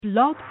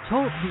Blog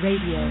Talk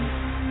Radio.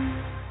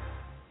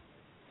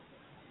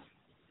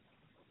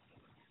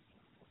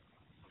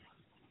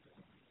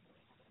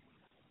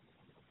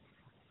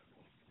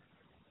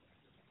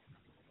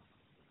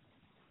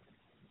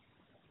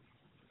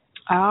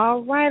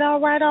 All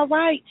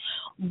right.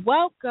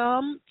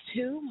 Welcome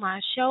to my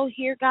show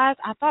here, guys.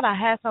 I thought I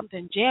had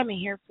something jamming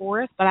here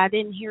for us, but I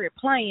didn't hear it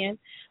playing.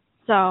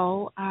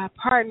 So,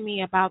 pardon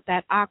me about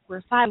that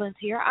awkward silence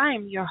here. I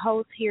am your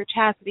host here,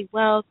 Chastity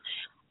Wells.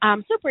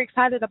 I'm super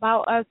excited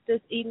about us this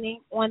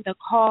evening on the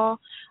call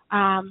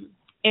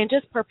and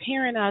just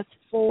preparing us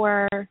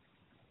for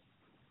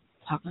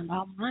talking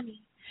about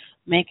money.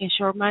 Making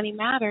sure money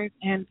matters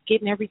and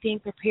getting everything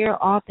prepared,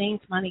 all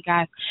things money,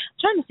 guys.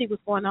 Trying to see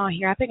what's going on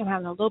here. I think I'm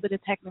having a little bit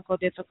of technical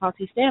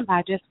difficulty. Stand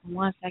by just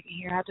 1 second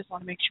here. I just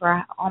want to make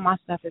sure all my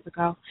stuff is a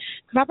go.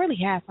 Because I really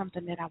have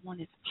something that I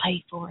wanted to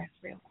play for us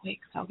real quick.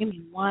 So give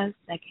me 1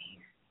 second here.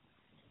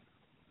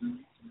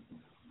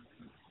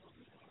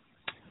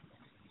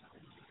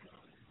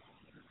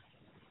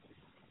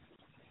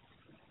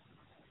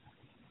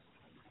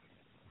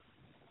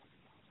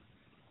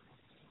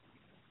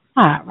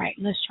 All right,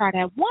 let's try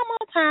that one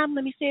more time.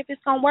 Let me see if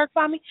it's going to work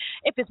for me.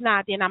 If it's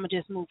not, then I'm going to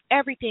just move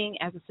everything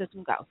as the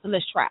system goes. So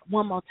let's try it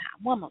one more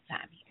time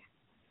here.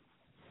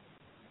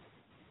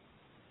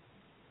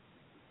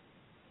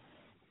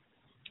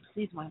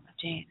 These are one of my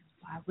jams,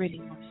 so I really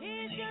want to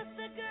say She's just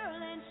a girl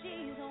and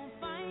she's on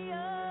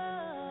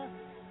fire.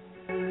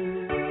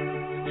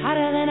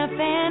 Hotter than a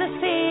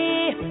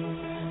fantasy,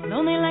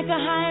 lonely like a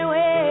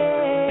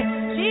highway.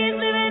 She's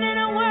living in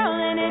a world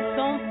and it's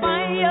on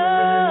fire.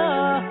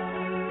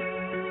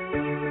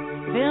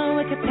 Filled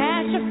with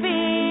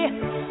catastrophe,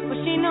 but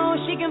she knows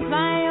she can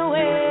fly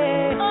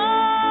away. Oh,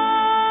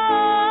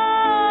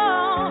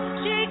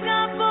 she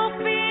got both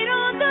feet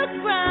on the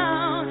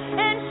ground,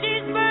 and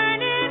she's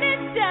burning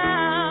it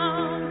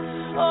down.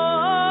 Oh,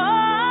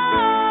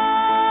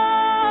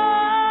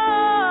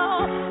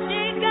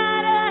 she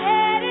got her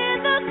head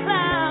in the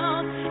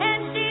clouds,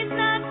 and she's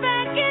not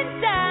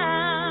backing down.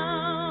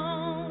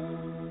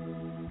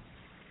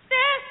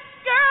 This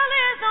girl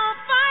is on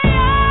fire.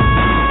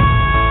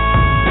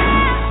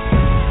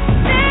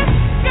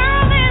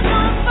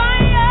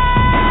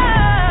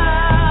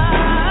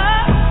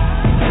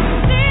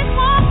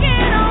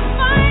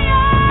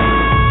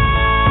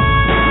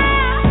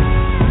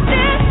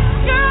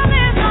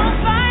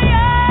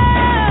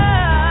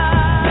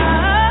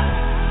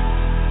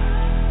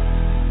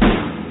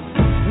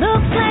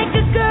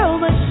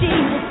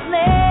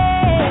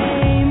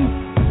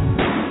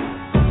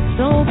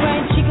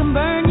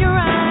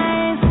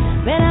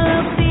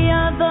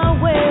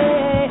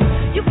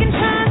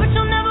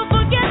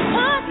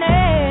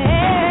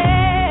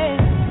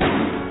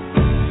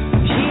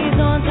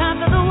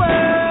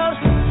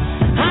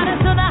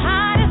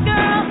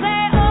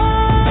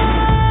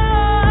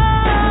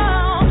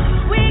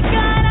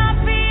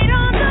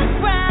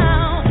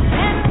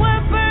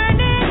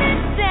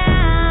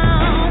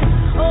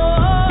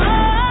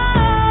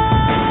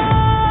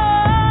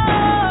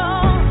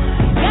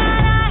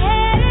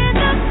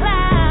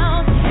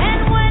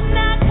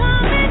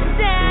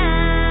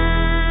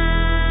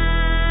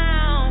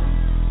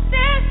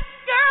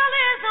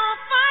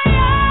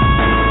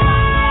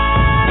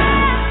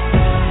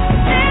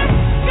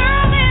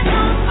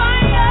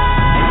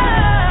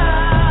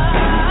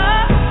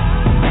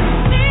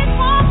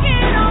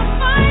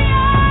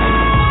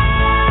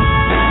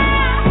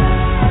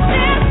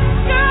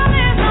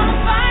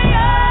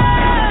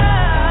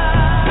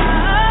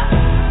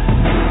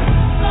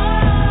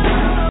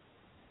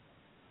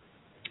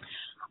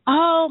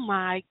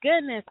 My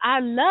goodness, I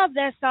love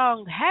that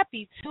song.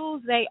 Happy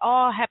Tuesday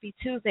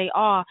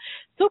all.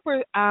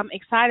 Super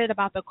excited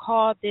about the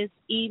call this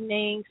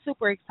evening.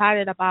 Super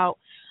excited about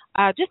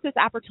just this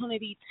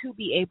opportunity to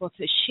be able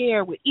to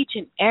share with each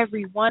and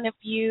every one of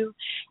you.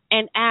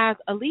 And as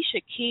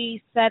Alicia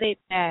Keys said it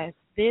best,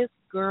 this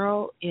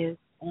girl is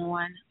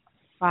on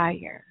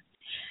fire.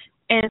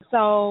 And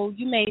so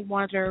you may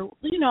wonder,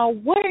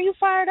 what are you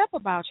fired up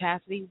about,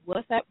 Chastity?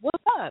 What's up? What's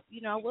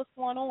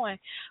going on?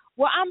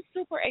 Well, I'm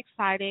super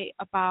excited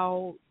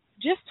about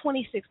just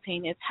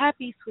 2016. It's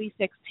happy sweet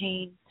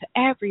 16 to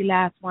every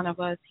last one of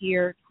us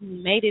here who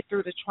made it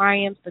through the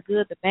triumphs, the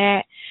good, the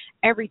bad,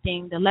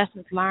 everything, the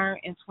lessons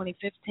learned in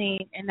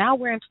 2015. And now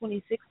we're in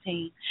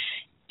 2016.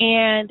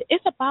 And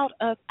it's about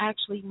us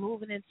actually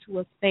moving into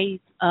a space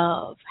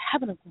of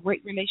having a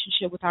great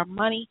relationship with our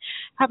money,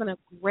 having a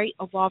great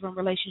evolving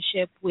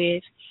relationship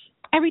with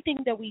everything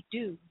that we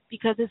do,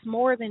 because it's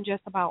more than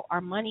just about our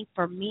money.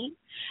 For me,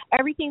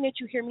 everything that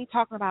you hear me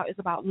talking about is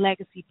about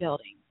legacy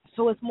building.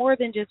 So it's more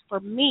than just for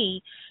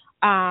me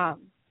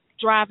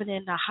driving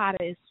in the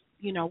hottest,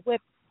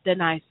 whip, the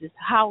nicest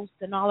house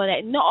and all of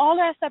that. No, all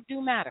that stuff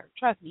do matter.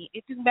 Trust me,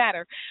 it do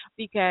matter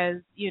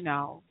because,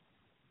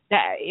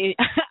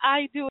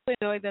 I do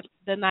enjoy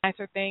the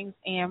nicer things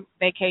and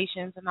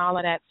vacations and all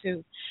of that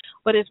too.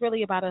 But it's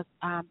really about us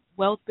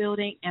wealth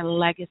building and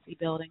legacy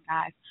building,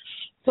 guys.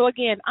 So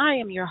again, I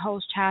am your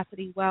host,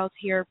 Chastity Wells,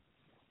 here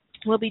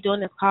We'll be doing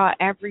this call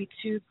every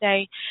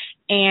Tuesday,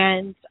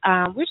 and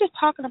we're just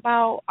talking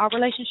about our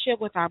relationship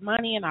with our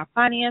money and our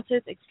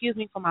finances. Excuse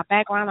me for my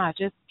background. I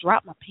just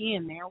dropped my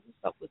pen there.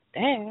 What's up with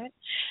that?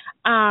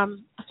 So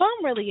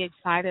I'm really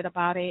excited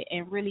about it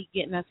and really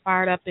getting us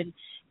fired up and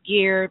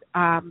geared,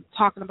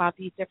 talking about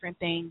these different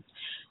things.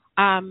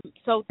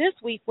 So this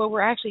week, what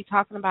we're actually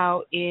talking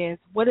about is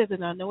what is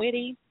an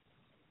annuity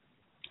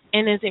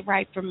and is it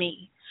right for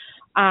me?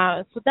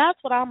 So that's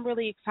what I'm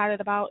really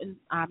excited about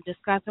and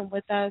discussing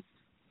with us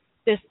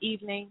this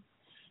evening.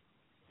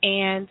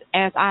 And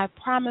as I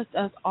promised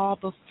us all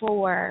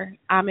before,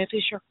 if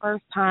it's your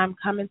first time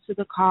coming to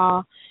the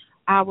call,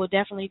 I will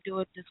definitely do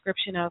a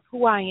description of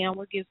who I am,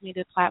 what gives me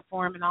the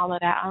platform, and all of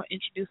that. I'll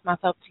introduce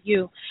myself to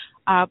you.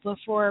 But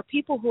for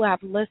people who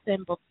have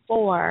listened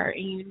before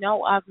and you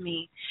know of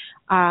me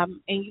and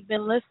you've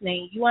been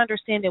listening, you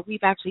understand that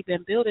we've actually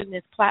been building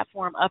this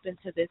platform up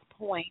until this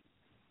point.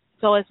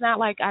 So it's not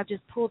like I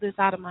just pulled this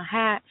out of my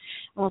hat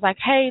and was like,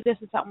 hey, this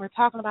is something we're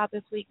talking about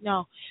this week.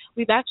 No,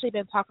 we've actually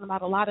been talking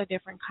about a lot of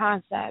different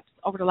concepts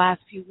over the last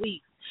few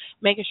weeks,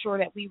 making sure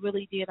that we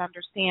really did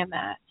understand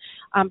that.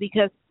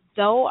 Because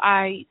though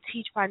I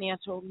teach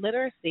financial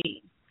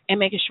literacy and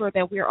making sure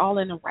that we're all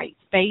in the right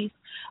space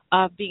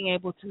of being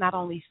able to not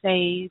only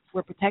save,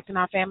 we're protecting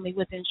our family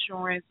with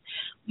insurance,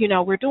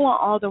 we're doing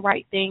all the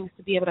right things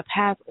to be able to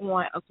pass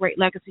on a great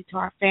legacy to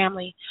our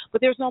family.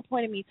 But there's no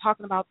point in me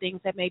talking about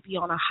things that may be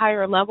on a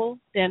higher level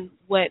than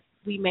what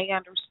we may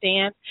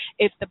understand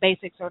if the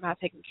basics are not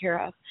taken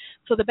care of.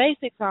 So the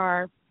basics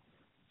are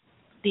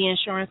the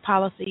insurance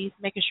policies,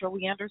 making sure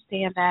we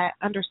understand that,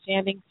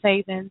 understanding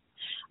savings,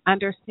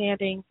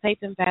 understanding safe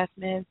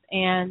investments,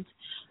 and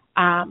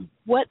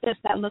what does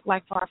that look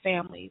like for our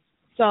families.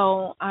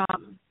 So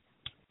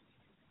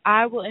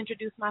I will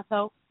introduce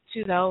myself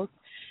to those.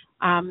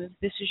 If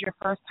this is your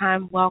first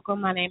time,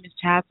 welcome. My name is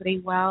Chastity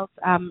Wells.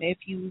 If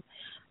you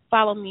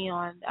follow me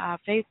on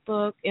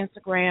Facebook,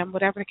 Instagram,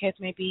 whatever the case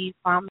may be,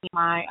 follow me on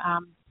my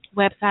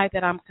website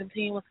that I'm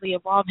continuously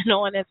evolving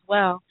on as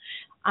well.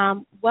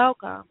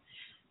 Welcome.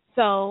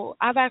 So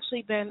I've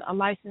actually been a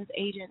licensed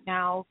agent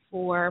now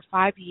for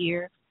 5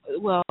 years.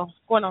 Well,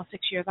 going on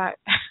 6 years. I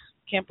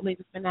can't believe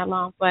it's been that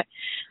long. But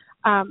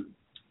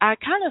I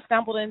kind of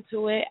stumbled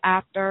into it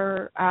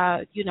after,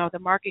 the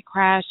market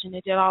crashed and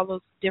it did all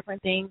those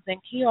different things.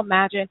 And can you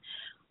imagine,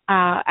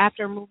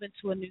 after moving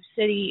to a new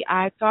city,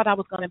 I thought I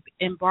was going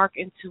to embark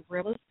into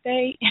real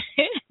estate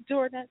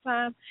during that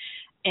time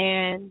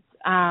and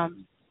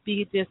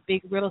be this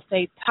big real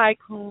estate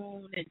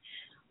tycoon and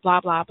blah,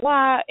 blah,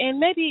 blah. And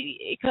maybe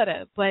it could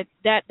have, but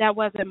that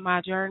wasn't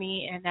my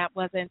journey and that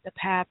wasn't the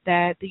path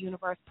that the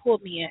universe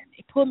pulled me in.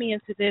 It pulled me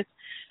into this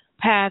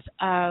path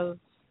of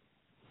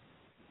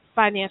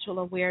financial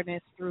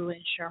awareness through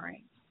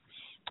insurance.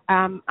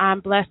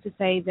 I'm blessed to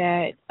say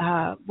that,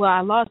 I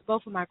lost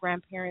both of my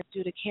grandparents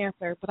due to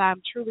cancer, but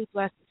I'm truly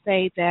blessed to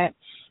say that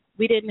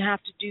we didn't have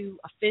to do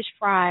a fish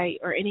fry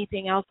or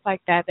anything else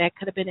like that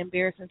could have been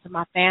embarrassing to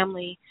my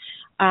family,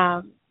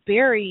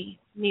 bury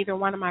neither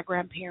one of my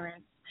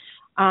grandparents.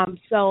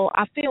 So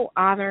I feel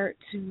honored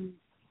to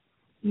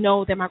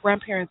know that my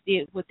grandparents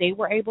did what they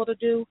were able to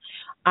do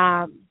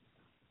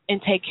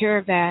and take care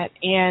of that.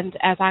 And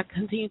as I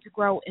continue to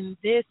grow in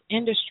this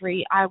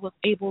industry, I was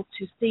able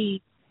to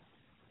see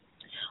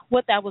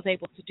what that was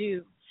able to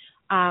do.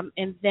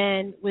 And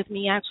then with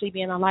me actually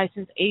being a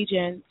licensed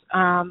agent,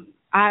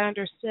 I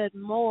understood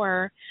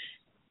more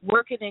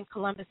working in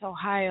Columbus,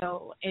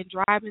 Ohio, and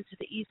driving to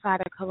the east side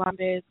of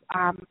Columbus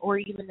or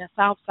even the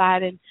south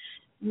side, and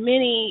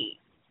many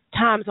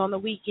times on the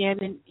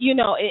weekend. And,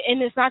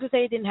 and it's not to say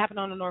it didn't happen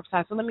on the north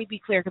side. So let me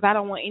be clear, because I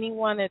don't want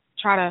anyone to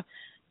try to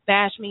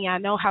bash me. I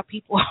know how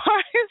people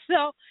are,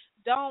 so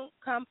don't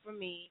come for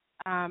me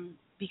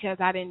because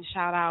I didn't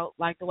shout out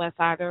like the west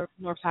side or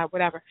north side,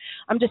 whatever.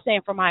 I'm just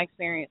saying from my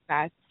experience,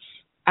 guys.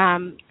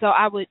 So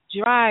I would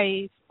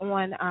drive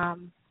on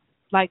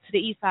to the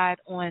east side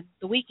on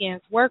the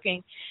weekends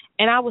working,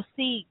 and I would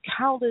see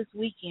countless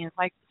weekends,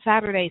 like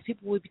Saturdays,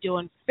 people would be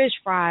doing fish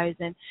fries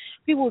and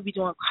people would be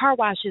doing car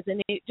washes,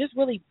 and it just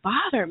really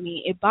bothered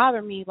me. It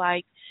bothered me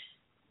like,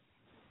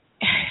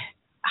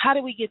 how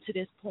did we get to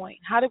this point?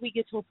 How did we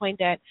get to a point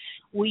that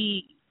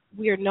we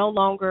are no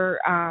longer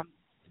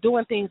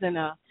doing things in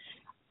a,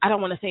 I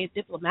don't want to say a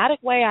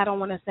diplomatic way. I don't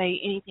want to say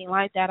anything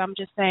like that. I'm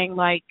just saying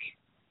like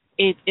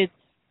it's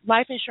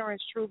life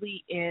insurance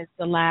truly is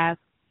the last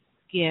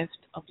gift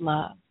of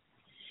love.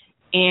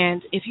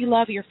 And if you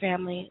love your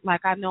family,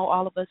 like I know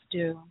all of us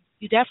do,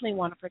 you definitely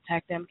want to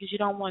protect them because you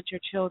don't want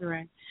your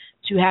children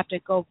to have to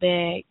go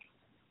beg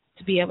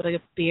to be able to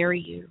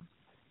bury you.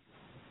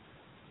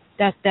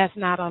 That's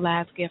not our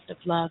last gift of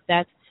love.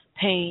 That's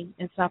pain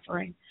and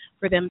suffering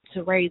for them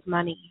to raise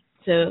money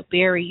to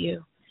bury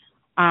you.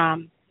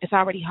 It's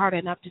already hard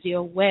enough to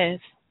deal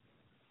with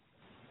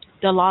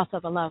the loss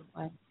of a loved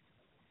one.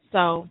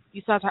 So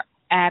you start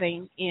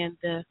adding in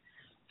the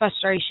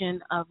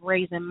frustration of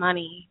raising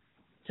money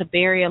to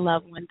bury a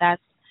loved one.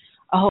 That's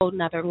a whole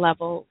nother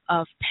level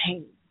of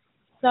pain.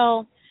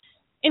 So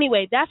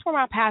anyway, that's where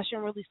my passion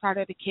really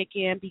started to kick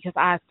in because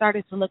I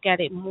started to look at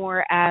it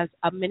more as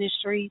a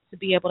ministry to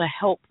be able to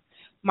help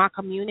my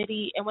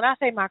community. And when I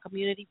say my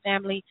community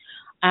family,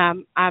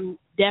 I'm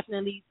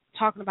definitely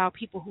talking about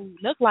people who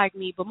look like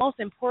me, but most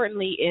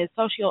importantly is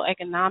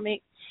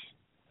socioeconomic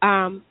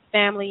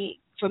family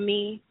for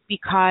me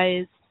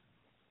because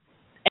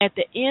at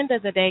the end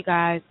of the day,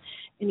 guys,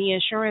 in the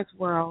insurance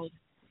world,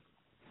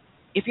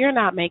 if you're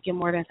not making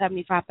more than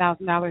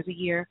 $75,000 a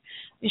year,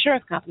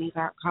 insurance companies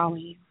aren't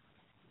calling you.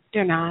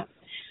 They're not.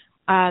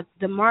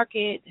 The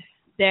market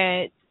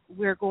that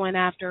we're going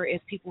after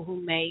is people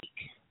who make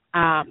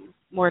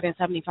more than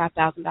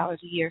 $75,000 a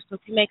year. So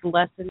if you make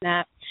less than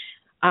that,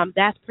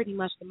 that's pretty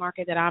much the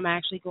market that I'm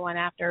actually going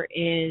after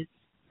is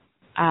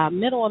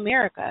middle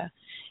America.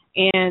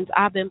 And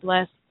I've been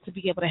blessed to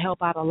be able to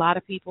help out a lot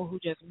of people who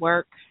just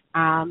work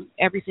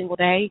every single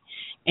day,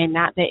 and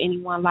not that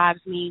anyone lives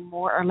mean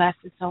more or less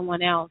than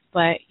someone else. But,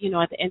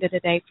 at the end of the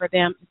day, for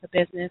them, it's a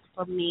business.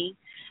 For me,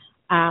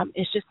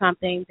 it's just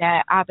something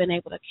that I've been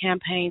able to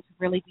campaign to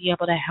really be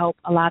able to help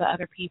a lot of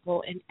other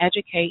people and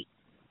educate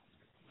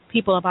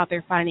people about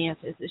their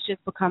finances. It's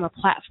just become a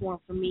platform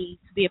for me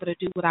to be able to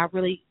do what I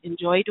really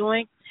enjoy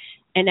doing,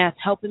 and that's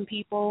helping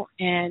people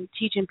and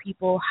teaching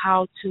people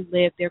how to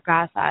live their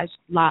God-sized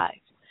lives.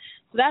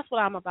 So that's what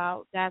I'm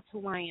about. That's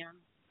who I am.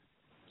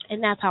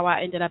 And that's how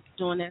I ended up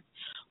doing this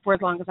for as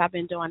long as I've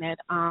been doing it.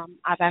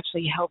 I've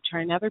actually helped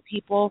train other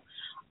people.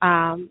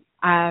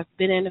 I've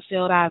been in the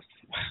field. I've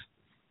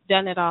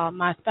done it all.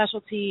 My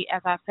specialty,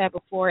 as I've said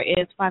before,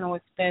 is final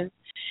expense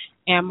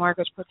and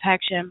mortgage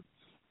protection.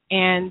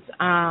 And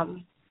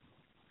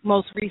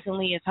most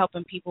recently is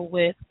helping people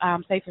with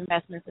safe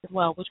investments as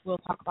well, which we'll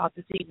talk about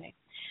this evening.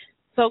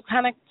 So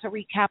kind of to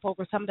recap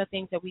over some of the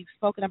things that we've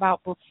spoken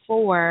about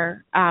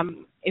before,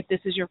 if this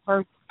is your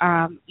first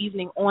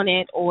evening on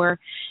it or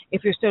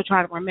if you're still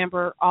trying to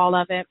remember all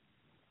of it,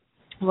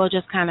 we'll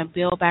just kind of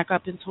build back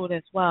up into it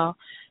as well.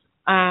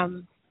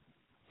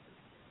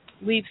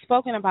 We've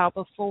spoken about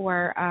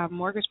before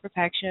mortgage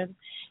protection,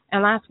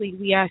 and last week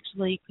we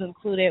actually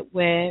concluded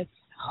with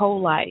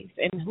whole life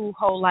and who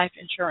whole life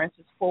insurance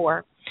is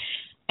for.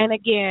 And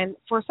again,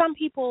 for some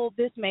people,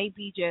 this may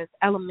be just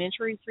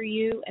elementary for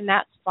you, and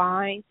that's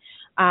fine.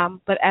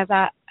 But as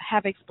I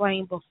have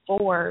explained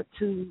before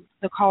to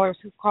the callers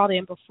who've called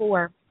in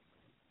before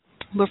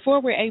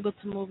we're able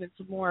to move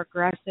into more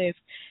aggressive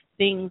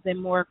things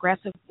and more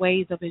aggressive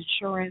ways of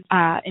insurance,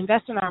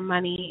 investing our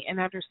money and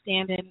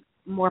understanding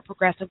more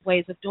progressive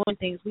ways of doing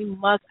things, we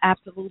must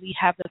absolutely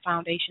have the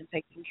foundation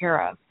taken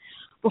care of.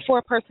 Before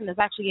a person is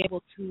actually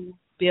able to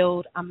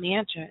build a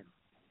mansion,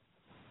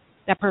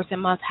 that person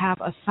must have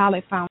a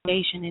solid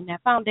foundation, and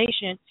that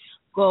foundation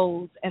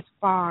goes as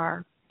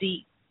far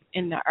deep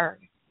in the earth,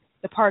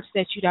 the parts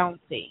that you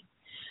don't see.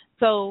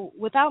 So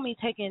without me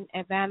taking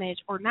advantage,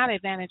 or not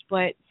advantage,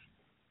 but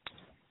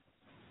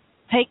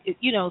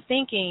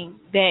thinking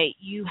that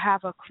you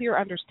have a clear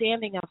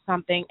understanding of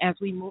something as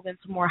we move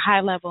into more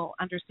high-level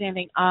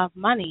understanding of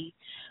money,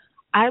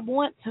 I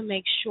want to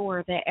make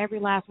sure that every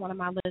last one of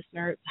my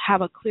listeners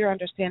have a clear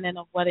understanding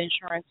of what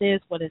insurance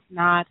is, what it's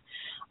not,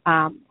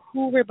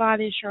 who we're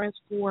buying insurance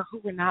for, who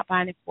we're not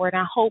buying it for. And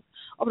I hope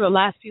over the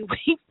last few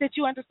weeks that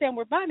you understand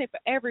we're buying it for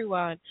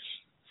everyone.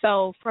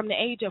 So from the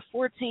age of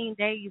 14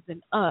 days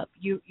and up,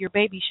 your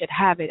baby should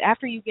have it.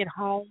 After you get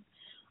home,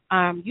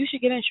 you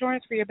should get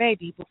insurance for your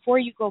baby. Before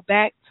you go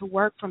back to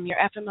work from your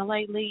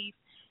FMLA leave,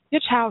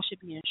 your child should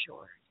be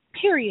insured,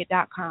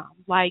 period.com.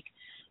 Like,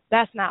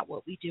 that's not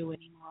what we do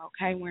anymore,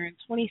 okay? We're in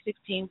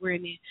 2016. We're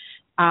in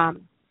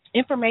the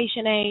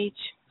information age,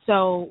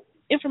 so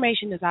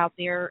information is out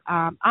there.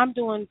 I'm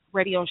doing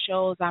radio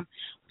shows. I'm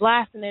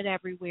blasting it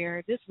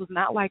everywhere. This was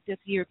not like this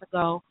years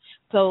ago.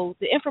 So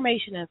the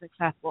information is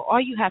accessible.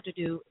 All you have to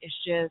do is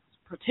just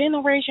pretend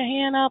to raise your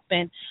hand up,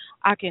 and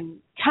I can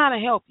kind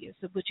of help you.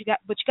 So, but you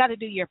got to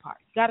do your part.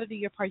 You got to do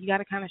your part. You got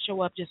to kind of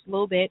show up just a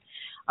little bit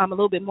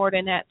more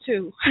than that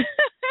too.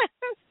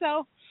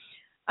 So,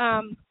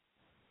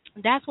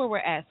 that's where we're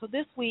at. So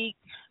this week,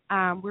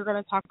 we're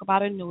going to talk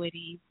about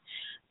annuities,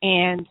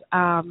 and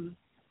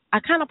I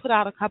kind of put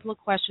out a couple of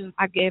questions.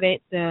 I get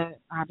it. The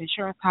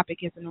insurance topic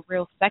isn't a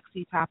real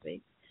sexy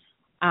topic,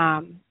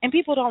 and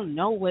people don't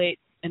know what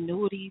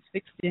annuities,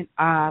 fixed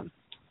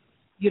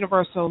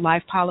universal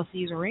life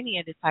policies, or any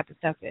of this type of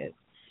stuff is.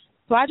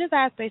 So I just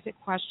asked basic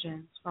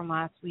questions from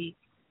last week,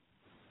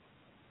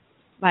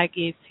 like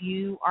if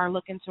you are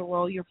looking to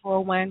roll your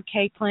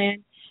 401k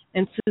plan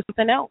into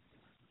something else,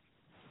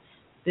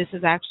 this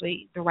is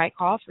actually the right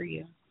call for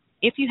you.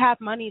 If you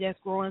have money that's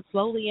growing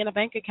slowly in a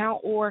bank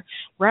account, or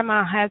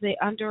grandma has it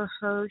under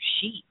her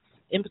sheets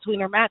in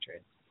between her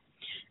mattress,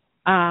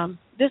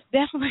 this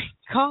definitely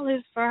call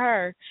is for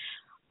her.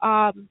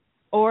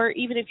 Or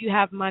even if you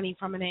have money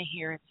from an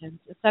inheritance,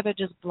 instead of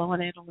just blowing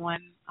it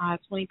on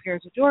 20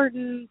 pairs of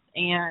Jordans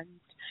and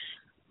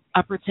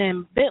a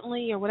pretend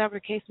Bentley or whatever the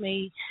case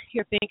may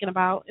you're thinking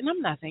about. And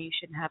I'm not saying you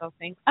shouldn't have those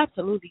things.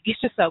 Absolutely,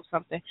 get yourself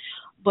something.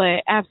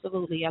 But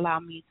absolutely allow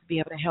me to be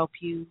able to help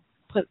you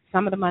put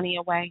some of the money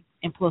away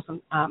and pull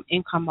some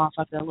income off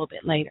of it a little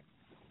bit later.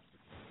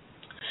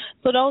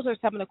 So those are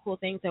some of the cool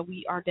things that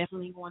we are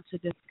definitely going to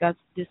discuss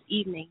this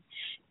evening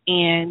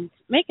and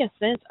making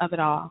sense of it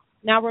all.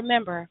 Now,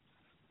 remember,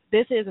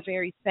 this is a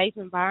very safe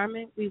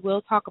environment. We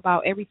will talk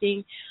about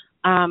everything,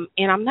 and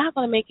I'm not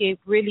going to make it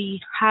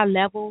really high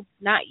level,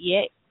 not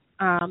yet,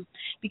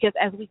 because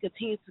as we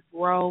continue to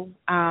grow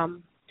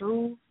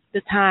through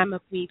the time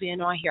of me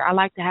being on here, I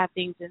like to have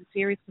things in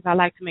series because I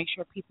like to make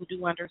sure people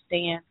do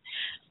understand.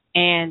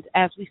 And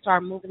as we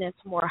start moving into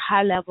more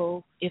high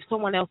level, if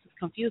someone else is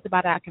confused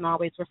about it, I can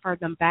always refer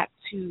them back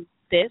to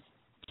this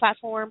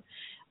platform,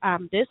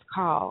 this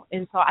call.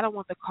 And so I don't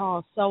want the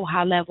call so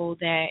high level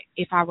that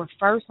if I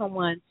refer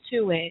someone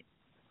to it,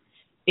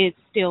 it's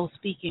still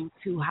speaking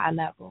to high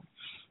level.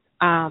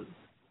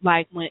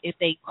 Like if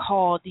they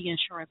call the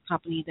insurance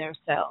company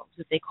themselves,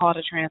 if they call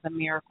the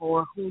Transamerica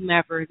or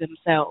whomever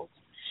themselves.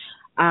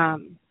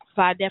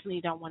 So I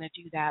definitely don't want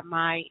to do that.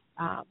 My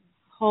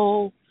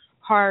whole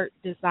heart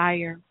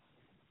desire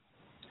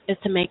is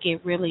to make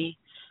it really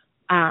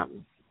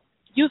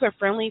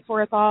user-friendly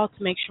for us all,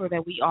 to make sure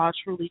that we all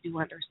truly do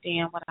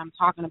understand what I'm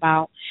talking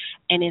about,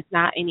 and it's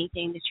not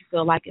anything that you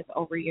feel like is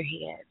over your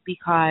head,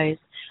 because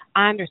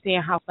I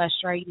understand how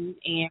frustrating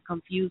and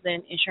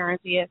confusing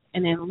insurance is,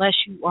 and unless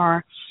you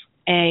are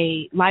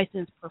a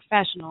licensed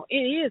professional, it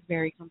is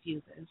very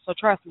confusing. So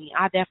trust me,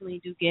 I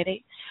definitely do get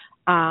it.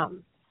 So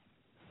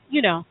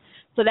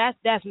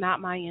that's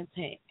not my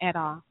intent at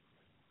all.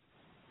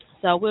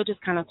 So we'll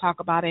just kind of talk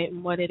about it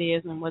and what it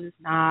is and what it's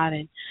not,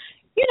 and,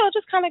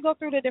 just kind of go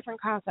through the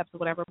different concepts or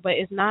whatever. But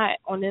it's not,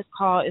 on this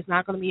call, it's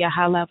not going to be a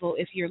high level.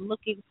 If you're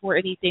looking for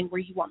anything where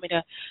you want me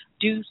to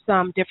do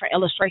some different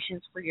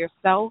illustrations for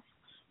yourself,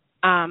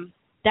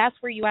 that's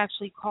where you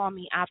actually call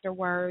me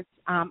afterwards,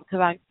 because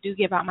I do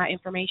give out my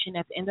information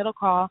at the end of the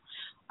call.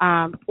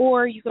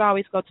 Or you could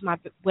always go to my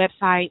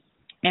website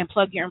and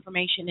plug your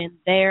information in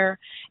there,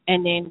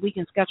 and then we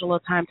can schedule a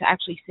time to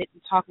actually sit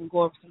and talk and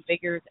go over some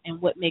figures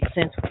and what makes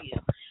sense for you.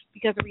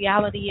 Because the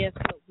reality is,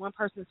 what one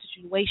person's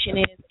situation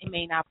is, it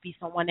may not be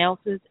someone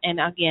else's. And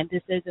again,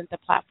 this isn't the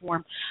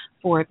platform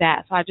for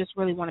that. So I just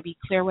really want to be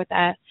clear with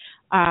that,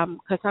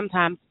 because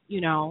sometimes,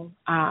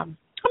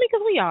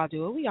 because we all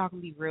do it. We all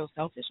can be real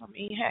selfish. I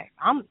mean, hey,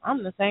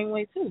 I'm the same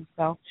way too.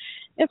 So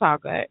it's all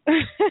good.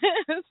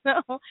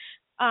 So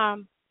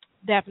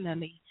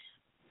definitely.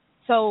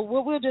 So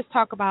what we'll just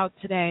talk about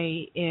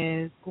today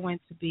is going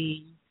to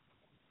be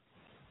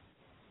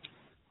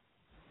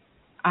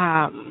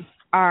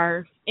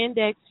our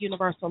index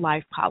universal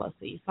life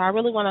policy. So I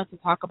really want us to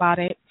talk about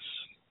it,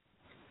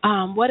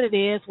 what it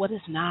is, what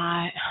it's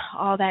not,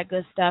 all that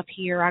good stuff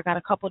here. I got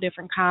a couple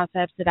different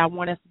concepts that I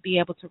want us to be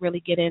able to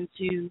really get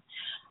into,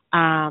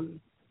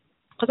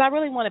 because I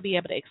really want to be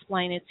able to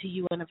explain it to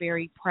you in a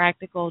very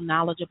practical,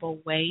 knowledgeable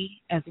way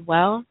as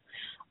well.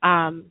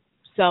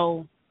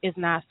 So it's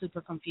not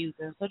super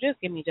confusing. So just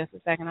give me just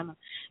a second. I'm going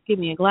to give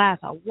me a glass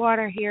of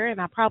water here,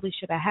 and I probably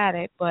should have had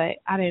it, but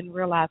I didn't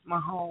realize my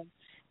home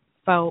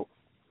felt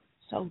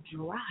so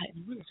dry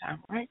in the wintertime,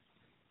 right?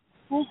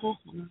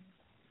 Mm-hmm.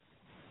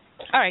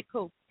 All right,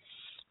 cool.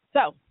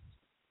 So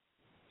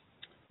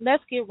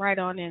let's get right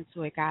on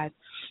into it, guys.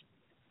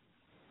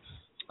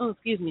 Oh,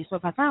 excuse me. So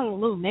if I sound a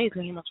little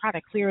nasally, I'm going to try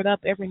to clear it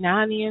up every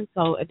now and then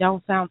so it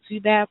don't sound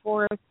too bad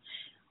for us.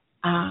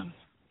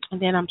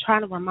 And then I'm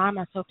trying to remind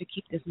myself to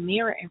keep this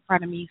mirror in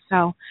front of me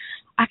so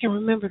I can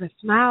remember to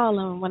smile.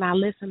 And when I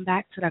listen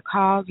back to the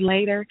calls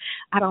later,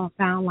 I don't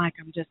sound like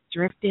I'm just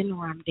drifting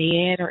or I'm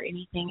dead or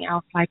anything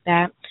else like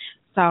that.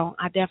 So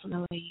I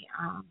definitely,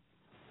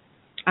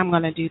 I'm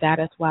going to do that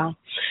as well.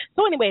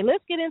 So anyway,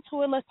 let's get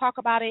into it. Let's talk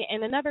about it.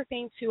 And another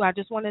thing, too, I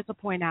just wanted to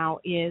point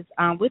out is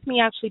with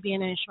me actually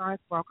being an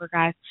insurance broker,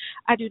 guys,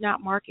 I do not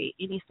market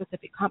any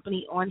specific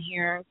company on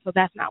here. So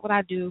that's not what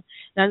I do.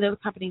 None of the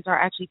companies are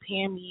actually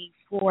paying me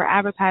for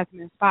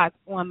advertisement spots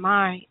on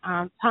my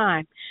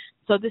time.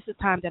 So this is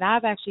time that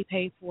I've actually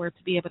paid for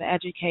to be able to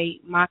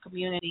educate my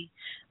community,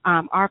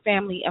 our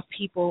family of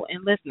people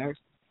and listeners.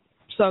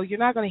 So you're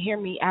not going to hear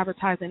me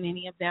advertising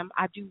any of them.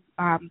 I do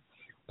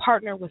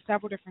partner with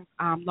several different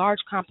large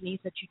companies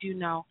that you do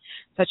know,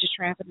 such as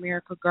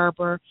Transamerica,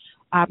 Gerber,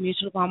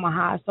 Mutual of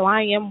Omaha. So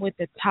I am with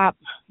the top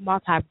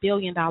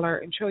multi-billion-dollar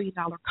and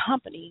trillion-dollar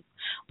companies,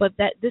 but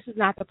that this is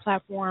not the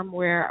platform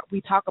where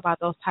we talk about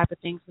those type of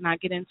things and I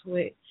get into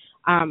it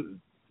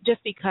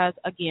just because,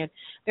 again,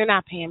 they're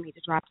not paying me to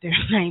drop their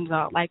names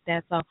out like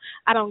that. So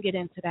I don't get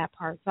into that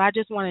part. So I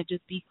just want to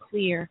just be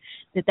clear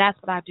that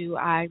that's what I do.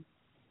 I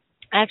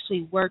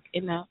actually work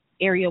in the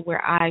area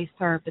where I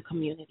serve the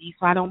community.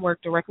 So I don't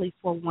work directly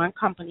for one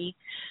company,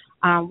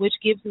 which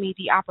gives me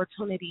the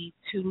opportunity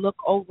to look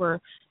over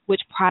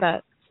which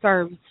product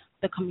serves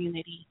the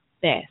community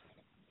best.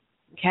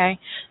 Okay?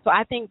 So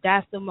I think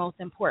that's the most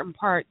important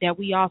part that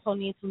we also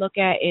need to look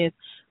at is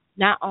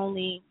not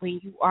only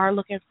when you are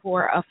looking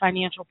for a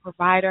financial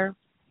provider,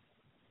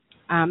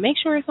 make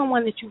sure it's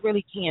someone that you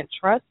really can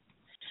trust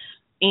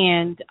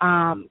and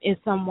is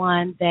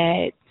someone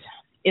that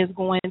is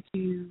going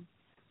to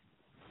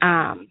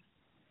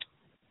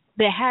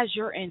that has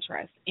your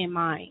interest in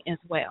mind as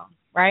well,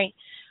 right?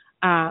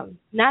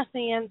 Not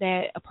saying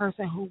that a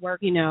person who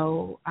works,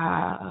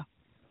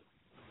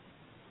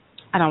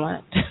 I don't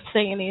want to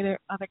say any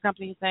other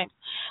company's name,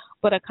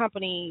 but a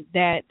company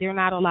that they're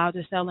not allowed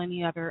to sell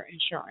any other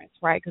insurance,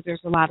 right? Because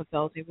there's a lot of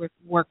those. They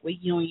work with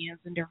unions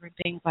and different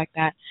things like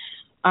that.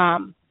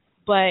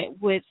 But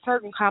with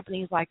certain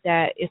companies like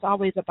that, it's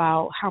always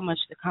about how much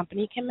the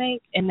company can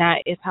make, and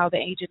that is how the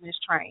agent is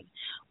trained.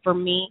 For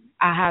me,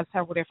 I have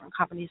several different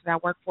companies that I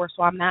work for,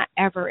 so I'm not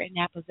ever in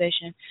that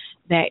position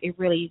that it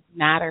really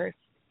matters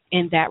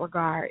in that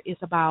regard.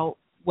 It's about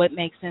what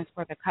makes sense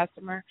for the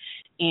customer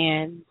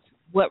and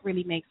what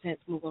really makes sense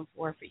moving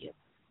forward for you.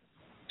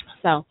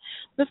 So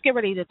let's get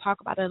ready to talk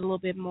about it a little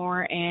bit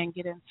more and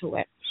get into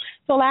it.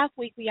 So last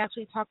week we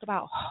actually talked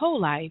about whole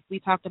life. We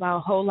talked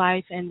about whole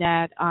life and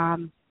that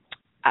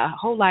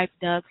whole life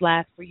does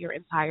last for your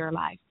entire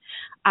life.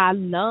 I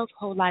love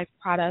whole life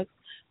products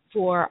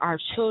for our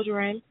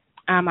children.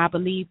 I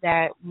believe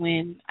that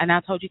and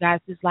I told you guys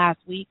this last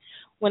week,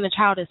 when a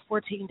child is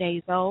 14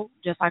 days old,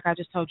 just like I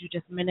just told you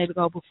just a minute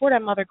ago, before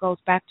that mother goes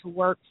back to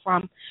work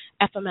from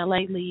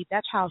FMLA leave,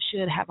 that child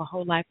should have a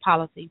whole life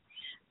policy.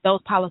 Those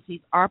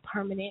policies are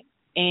permanent,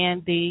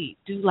 and they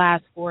do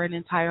last for an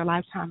entire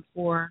lifetime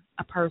for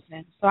a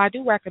person. So I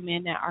do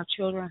recommend that our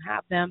children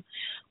have them,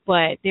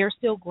 but they're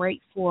still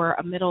great for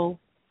a middle,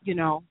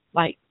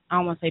 like I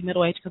don't want to say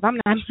middle age because I'm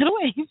not middle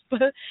aged, but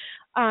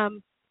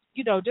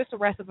just the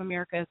rest of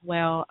America as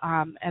well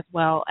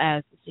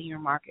as the senior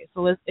market.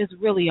 So it's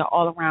really an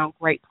all-around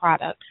great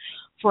product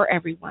for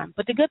everyone.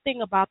 But the good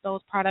thing about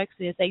those products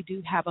is they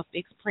do have a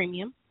fixed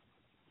premium,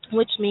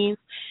 which means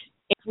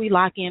if we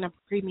lock in a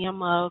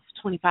premium of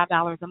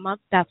 $25 a month,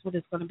 that's what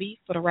it's going to be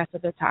for the rest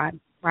of the time,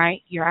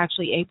 right? You're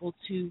actually able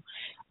to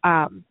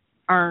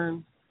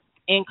earn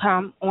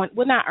income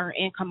not earn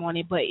income on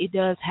it, but it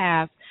does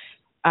have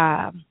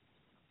a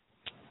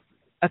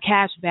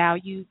cash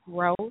value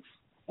growth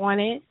on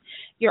it.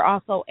 You're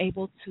also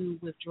able to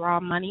withdraw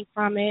money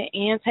from it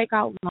and take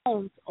out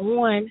loans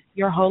on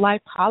your whole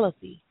life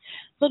policy.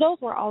 So those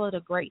were all of the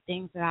great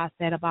things that I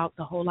said about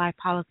the whole life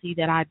policy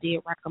that I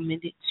did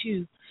recommend it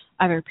to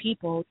other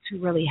people to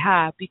really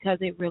have, because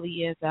it really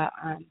is a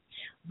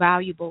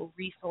valuable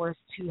resource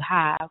to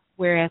have.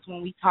 Whereas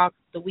when we talked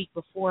the week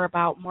before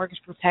about mortgage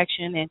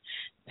protection and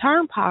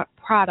term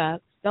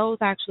products, those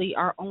actually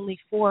are only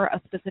for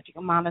a specific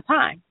amount of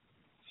time,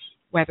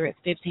 whether it's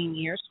 15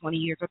 years, 20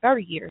 years, or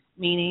 30 years,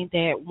 meaning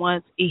that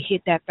once it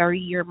hit that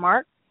 30-year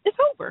mark, it's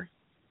over,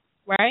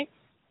 right?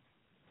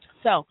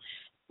 So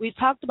we've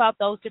talked about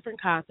those different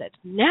concepts.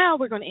 Now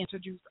we're going to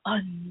introduce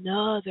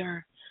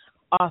another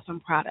awesome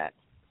product.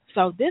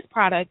 So this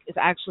product is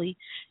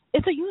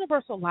it's a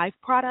universal life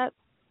product,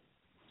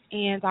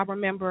 and I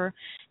remember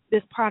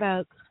this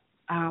product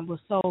was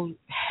sold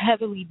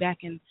heavily back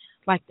in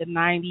like the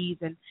 90s,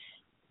 and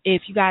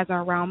if you guys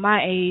are around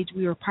my age,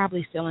 we were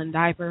probably still in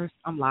diapers.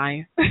 I'm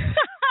lying.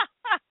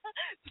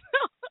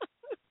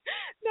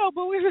 No,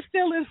 but we were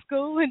still in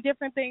school and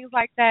different things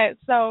like that.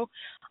 So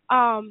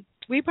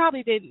we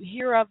probably didn't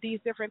hear of these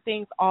different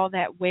things all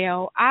that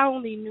well. I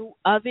only knew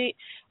of it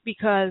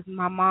because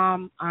my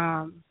mom,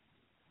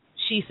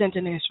 she sent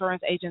an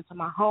insurance agent to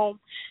my home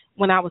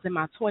when I was in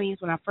my 20s,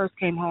 when I first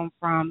came home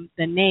from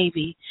the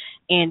Navy,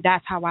 and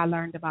that's how I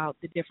learned about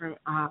the different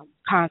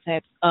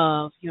concepts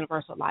of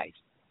universal life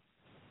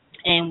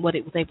and what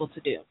it was able to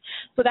do.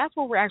 So that's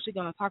what we're actually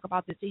going to talk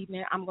about this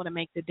evening. I'm going to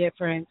make the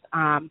difference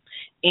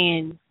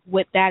in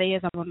what that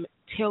is. I'm going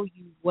to tell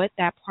you what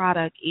that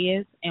product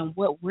is and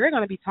what we're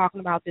going to be talking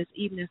about this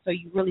evening, so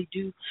you really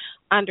do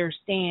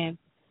understand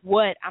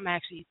what I'm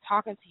actually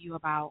talking to you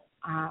about,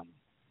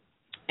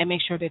 and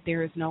make sure that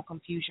there is no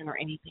confusion or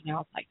anything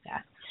else like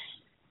that.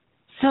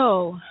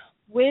 So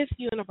with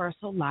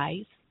Universal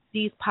Life,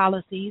 these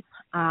policies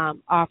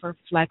offer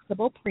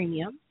flexible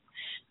premiums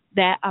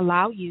that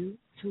allow you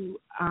to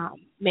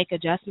make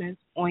adjustments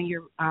on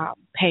your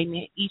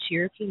payment each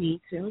year if you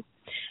need to.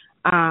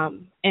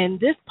 And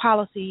this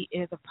policy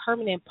is a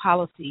permanent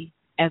policy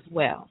as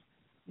well,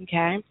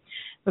 okay?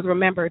 Because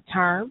remember,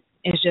 term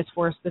is just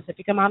for a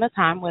specific amount of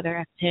time, whether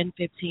it's 10,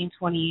 15,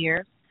 20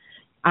 years,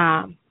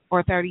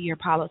 or 30-year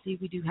policy.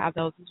 We do have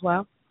those as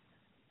well.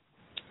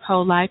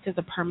 Whole life is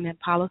a permanent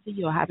policy.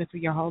 You'll have it for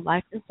your whole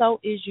life, and so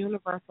is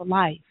universal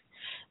life.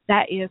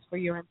 That is for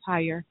your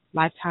entire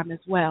lifetime as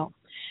well.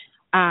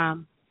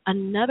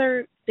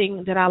 Another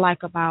thing that I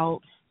like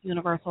about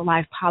universal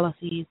life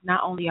policies,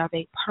 not only are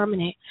they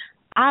permanent,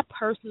 I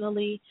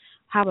personally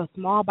have a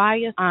small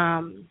bias.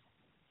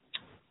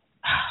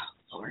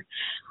 Lord,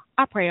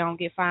 I pray I don't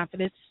get fined for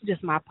this. It's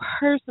just my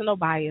personal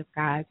bias,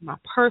 guys, my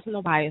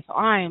personal bias. So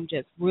I am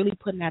just really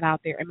putting that out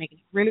there and making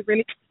it really,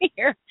 really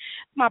clear.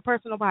 My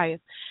personal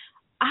bias.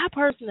 I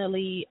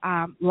personally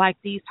like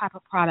these type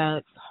of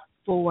products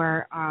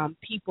for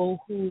people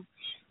who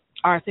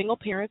are single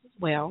parents as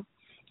well,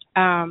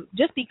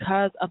 just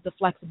because of the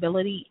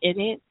flexibility in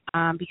it,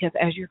 because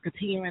as you're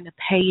continuing to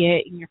pay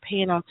it and you're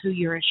paying onto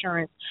your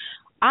insurance,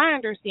 I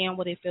understand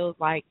what it feels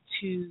like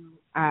to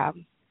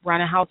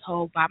run a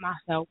household by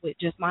myself with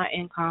just my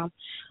income,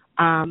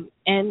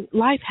 and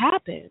life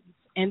happens,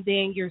 and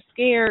then you're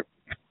scared.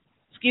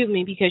 Excuse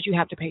me, because you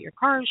have to pay your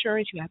car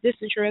insurance, you have this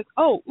insurance.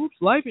 Oh, oops,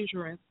 life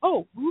insurance.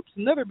 Oh, oops,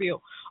 another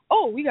bill.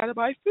 Oh, we got to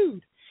buy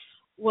food.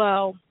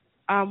 Well,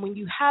 when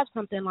you have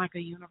something like a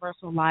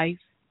universal life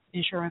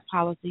insurance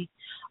policy,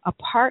 a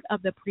part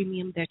of the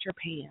premium that you're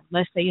paying,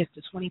 let's say it's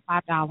the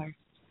 $25,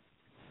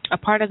 a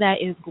part of that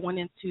is going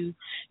into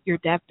your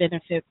death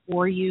benefit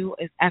for you.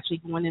 It's actually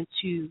going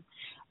into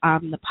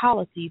the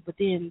policy, but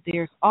then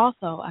there's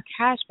also a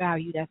cash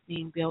value that's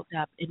being built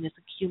up and it's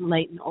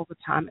accumulating over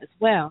time as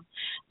well.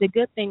 The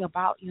good thing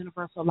about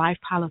universal life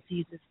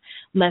policies is,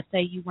 let's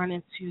say you run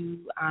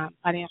into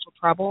financial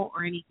trouble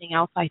or anything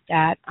else like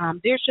that,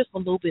 there's just a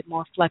little bit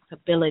more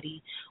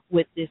flexibility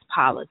with this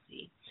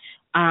policy.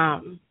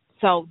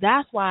 So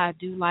that's why I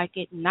do like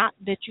it. Not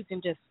that you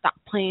can just stop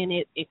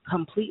playing it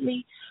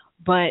completely,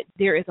 but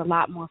there is a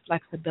lot more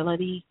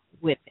flexibility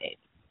with it.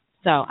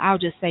 So I'll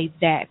just say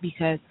that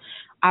because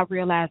I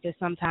realize that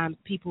sometimes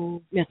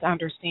people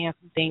misunderstand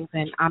some things,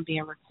 and I'm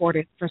being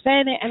recorded for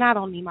saying it, and I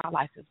don't need my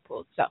license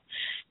pulled. So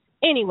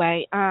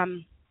anyway,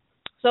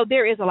 so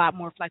there is a lot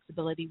more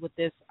flexibility with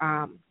this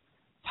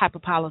type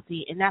of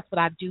policy, and that's what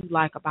I do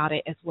like about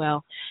it as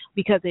well,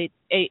 because it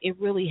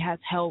really has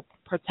helped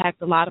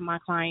protect a lot of my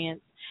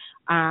clients.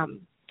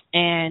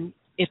 And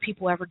if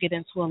people ever get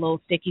into a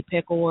little sticky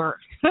pickle, or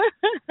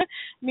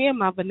me and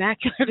my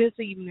vernacular this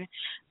evening.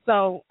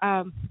 So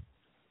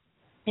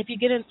if you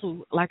get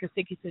into like a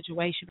sticky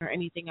situation or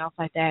anything else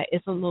like that,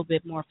 it's a little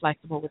bit more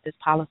flexible with this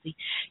policy,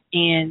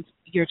 and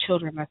your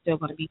children are still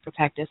going to be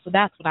protected. So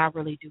that's what I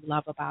really do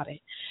love about it.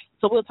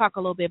 So we'll talk a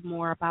little bit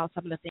more about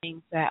some of the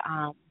things that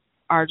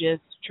are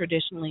just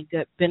traditionally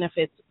good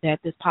benefits that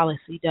this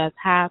policy does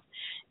have.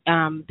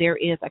 There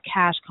is a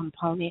cash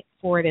component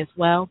for it as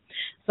well.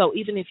 So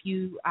even if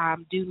you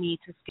do need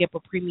to skip a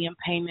premium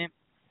payment,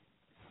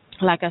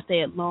 like I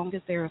said, long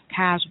as there is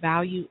cash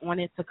value on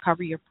it to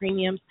cover your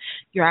premiums,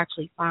 you're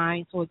actually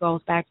fine. So it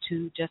goes back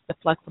to just the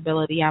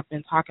flexibility I've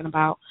been talking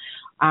about.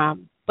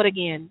 But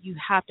again, you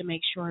have to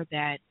make sure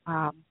that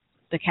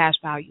the cash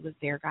value is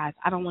there, guys.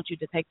 I don't want you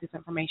to take this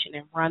information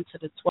and run to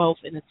the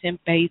 12th and the 10th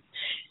base,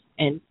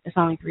 and it's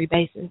only 3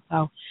 bases.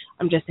 So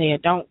I'm just saying,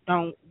 don't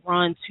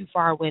run too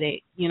far with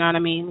it. You know what I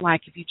mean?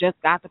 Like if you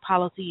just got the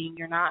policy and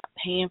you're not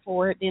paying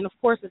for it, then of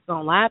course it's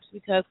gonna lapse,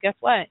 because guess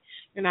what?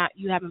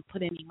 You haven't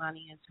put any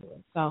money into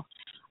it. So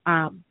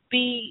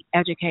be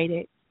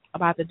educated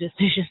about the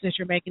decisions that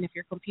you're making. If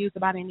you're confused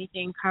about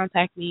anything,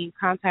 contact me,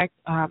 contact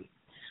a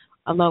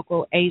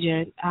local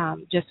agent,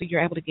 just so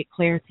you're able to get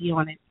clarity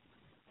on it.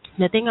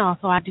 The thing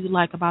also I do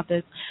like about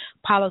this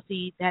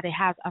policy that it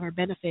has other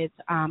benefits.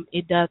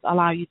 It does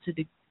allow you to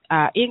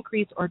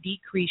increase or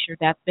decrease your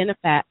death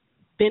benefit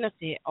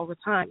over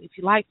time if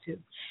you like to.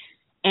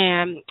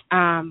 And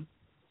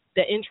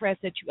the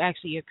interest that you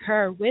actually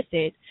incur with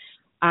it,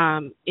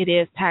 it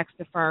is tax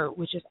deferred,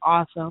 which is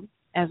awesome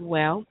as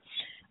well.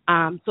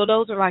 So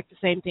those are like the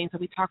same things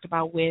that we talked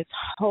about with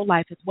whole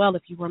life as well,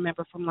 if you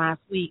remember from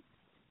last week.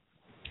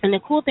 And the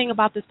cool thing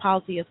about this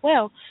policy as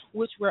well,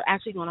 which we're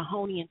actually going to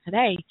hone in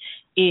today,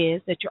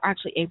 is that you're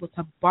actually able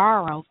to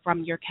borrow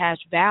from your cash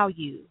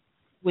value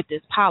with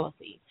this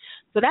policy.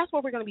 So that's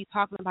what we're going to be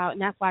talking about,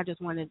 and that's why I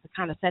just wanted to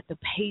kind of set the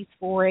pace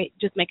for it,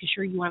 just making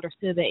sure you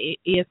understood that it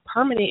is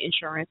permanent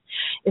insurance.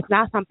 It's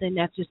not something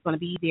that's just going to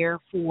be there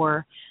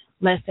for,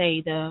 let's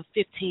say, the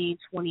 15,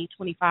 20,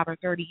 25, or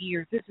 30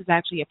 years. This is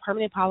actually a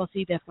permanent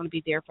policy that's going to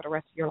be there for the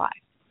rest of your life,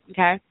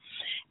 okay?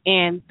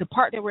 And the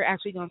part that we're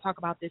actually going to talk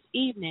about this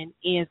evening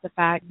is the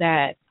fact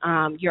that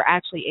you're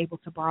actually able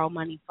to borrow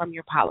money from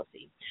your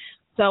policy.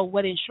 So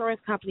what insurance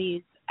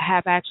companies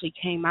have actually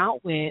came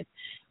out with,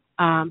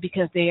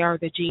 because they are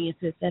the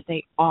geniuses that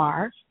they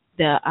are,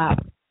 there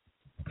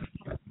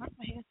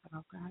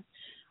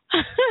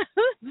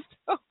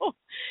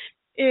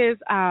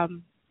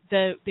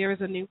is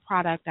a new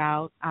product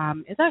out.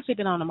 It's actually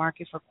been on the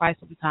market for quite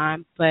some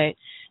time, but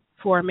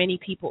for many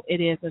people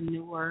it is a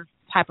newer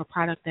type of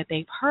product that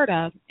they've heard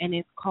of, and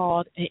it's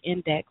called an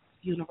index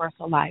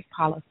universal life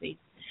policy.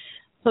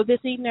 So this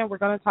evening we're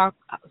going to talk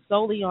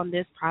solely on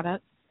this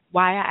product,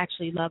 why I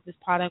actually love this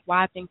product,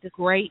 why I think it's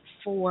great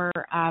for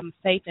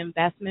safe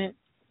investment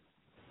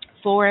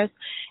for us.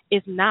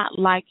 It's not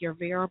like your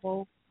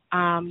variable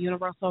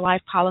universal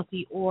life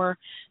policy or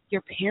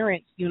your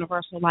parents'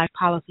 universal life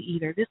policy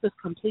either. This is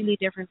completely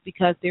different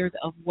because there's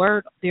a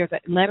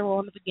letter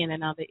on the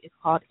beginning of it. It's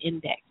called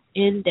index.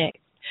 Index.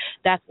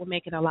 That's what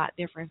makes it a lot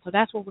different. So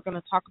that's what we're going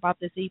to talk about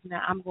this evening.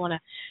 I'm going to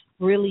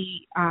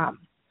really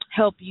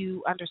help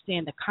you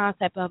understand the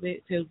concept of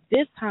it. So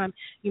this time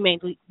you may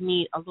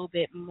need a little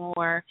bit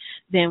more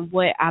than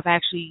what I've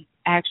actually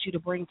asked you to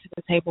bring to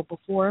the table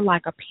before,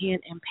 like a pen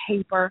and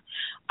paper,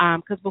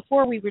 because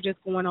before we were just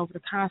going over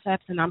the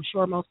concepts, and I'm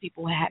sure most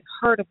people had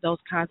heard of those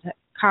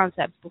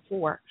concepts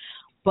before.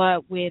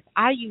 But with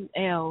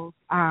IULs,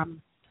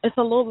 it's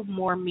a little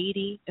more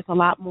meaty. It's a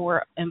lot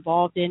more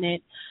involved in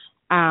it.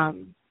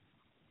 And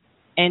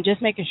and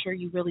just making sure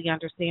you really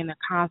understand the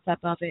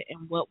concept of it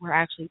and what we're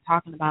actually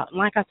talking about. And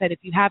like I said, if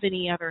you have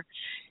any other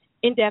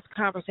in-depth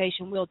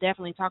conversation, we'll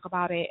definitely talk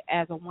about it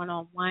as a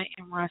one-on-one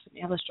and run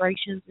some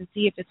illustrations and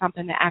see if it's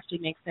something that actually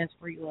makes sense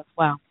for you as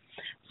well.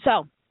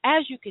 So,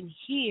 as you can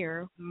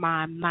hear,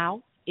 my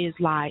mouth is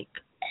like,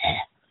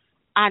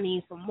 I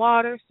need some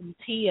water, some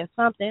tea, or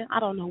something. I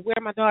don't know where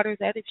my daughter's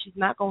at if she's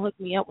not going to hook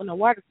me up with no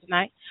water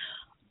tonight.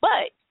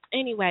 But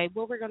anyway,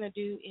 what we're going to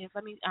do is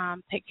let me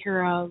take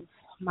care of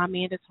my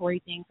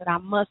mandatory things that I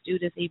must do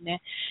this evening,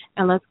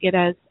 and let's get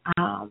us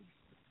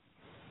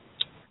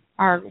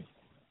our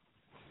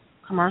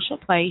commercial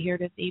play here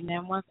this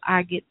evening. Once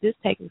I get this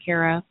taken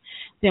care of,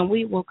 then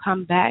we will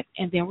come back,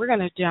 and then we're going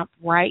to jump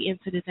right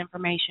into this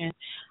information.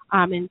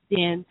 And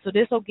then, so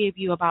this will give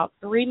you about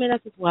 3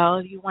 minutes as well.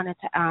 If you wanted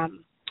to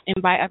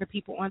invite other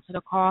people onto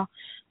the call,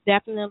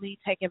 definitely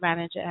take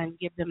advantage and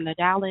give them the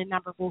dial-in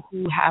number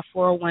who have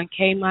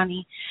 401k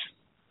money.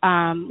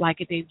 Like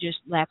if they just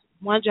left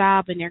one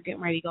job and they're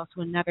getting ready to go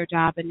to another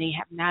job and they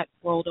have not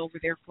rolled over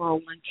their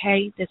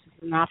 401k, this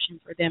is an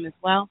option for them as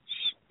well.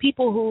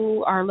 People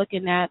who are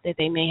looking at that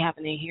they may have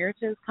an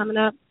inheritance coming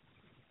up.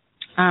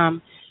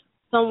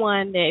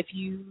 Someone that if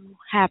you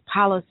have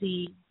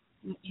policy,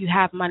 you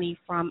have money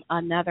from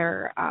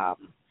another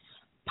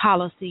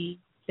policy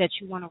that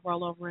you want to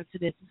roll over into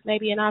this. This may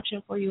be an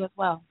option for you as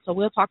well. So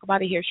we'll talk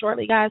about it here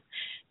shortly, guys.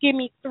 Give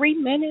me 3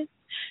 minutes,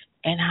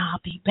 and I'll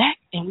be back,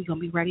 and we're going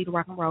to be ready to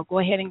rock and roll. Go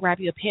ahead and grab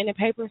you a pen and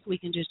paper so we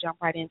can just jump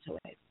right into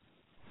it.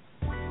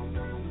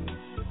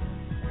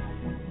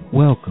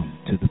 Welcome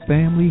to the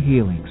Family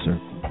Healing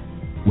Circle,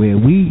 where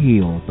we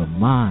heal the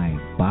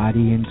mind,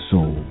 body, and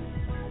soul.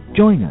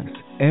 Join us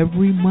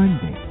every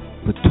Monday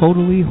for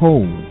Totally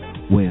Whole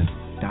with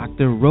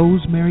Dr.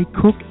 Rosemary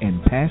Cook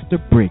and Pastor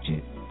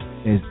Bridget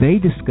as they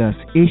discuss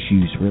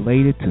issues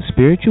related to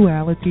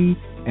spirituality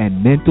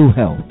and mental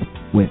health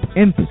with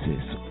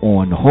emphasis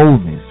on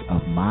wholeness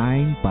of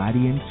mind, body,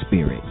 and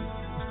spirit.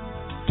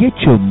 Get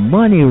your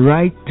money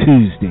right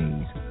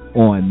Tuesdays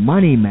on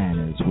Money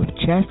Matters with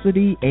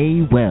Chastity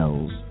A.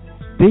 Wells.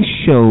 This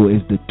show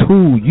is the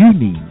tool you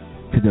need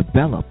to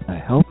develop a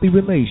healthy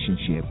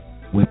relationship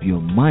with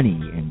your money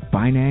and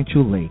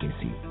financial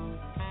legacy.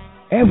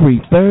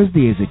 Every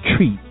Thursday is a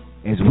treat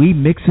as we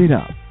mix it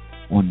up.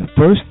 On the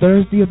first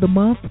Thursday of the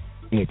month,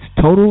 it's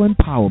Total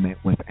Empowerment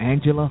with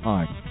Angela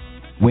Hardy,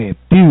 where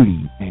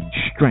beauty and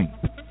strength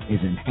is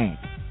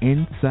enhanced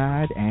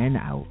inside and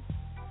out.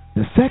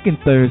 The second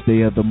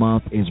Thursday of the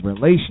month is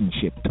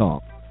Relationship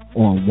Talk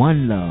on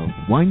One Love,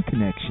 One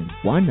Connection,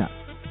 One Up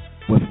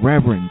with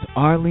Reverends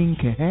Arlene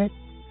Cahet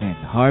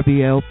and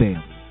Harvey L.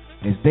 Bailey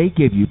as they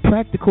give you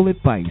practical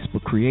advice for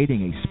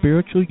creating a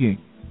spiritual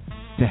union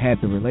to have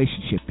the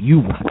relationship you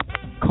want.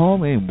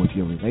 Call in with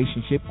your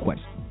relationship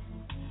question.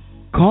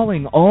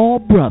 Calling all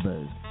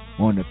brothers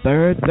on the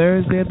third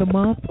Thursday of the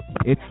month,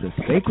 it's the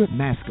Sacred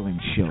Masculine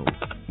Show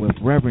with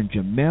Reverend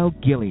Jamel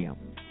Gilliam.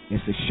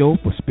 It's a show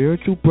for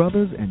spiritual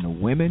brothers and the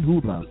women who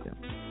love them.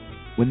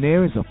 When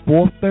there is a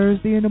fourth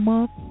Thursday in the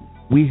month,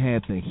 we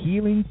have the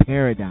Healing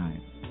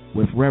Paradigm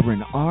with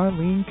Reverend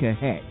Arlene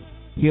Cahet,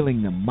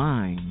 healing the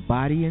mind,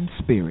 body, and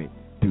spirit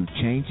through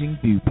changing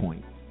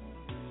viewpoints.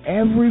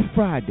 Every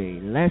Friday,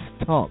 let's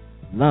talk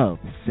love,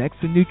 sex,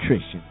 and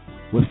nutrition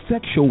with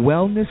sexual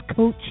wellness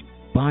coach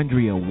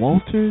Bondria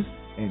Walters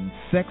and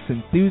sex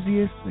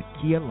enthusiast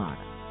Nakia Lana.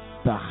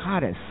 The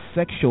hottest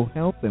sexual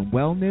health and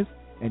wellness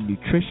and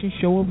nutrition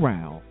show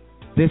around.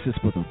 This is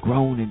for the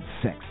grown and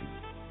sexy.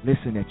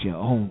 Listen at your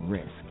own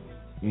risk.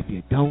 If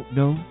you don't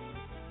know,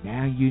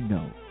 now you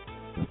know.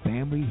 The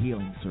Family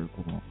Healing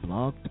Circle on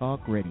Blog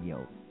Talk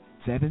Radio,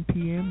 7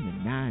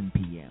 p.m. to 9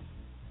 p.m.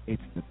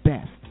 It's the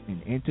best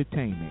in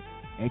entertainment,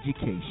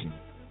 education,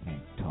 and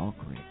talk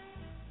radio.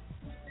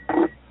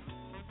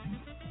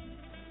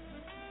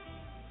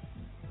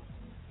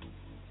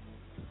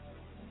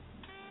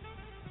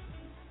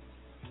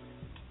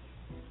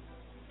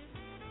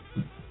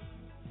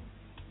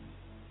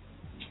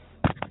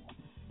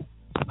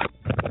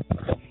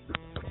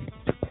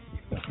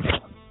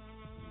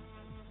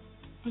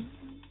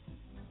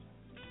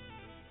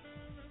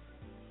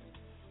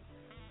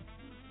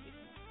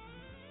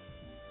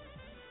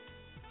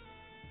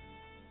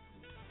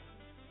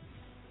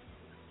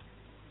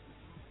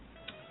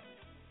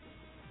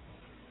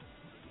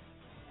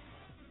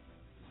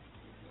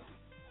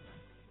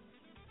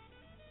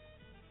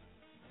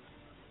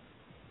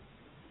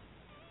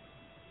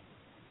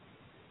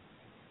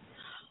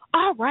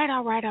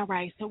 All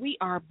right. So we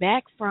are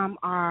back from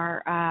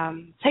our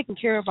taking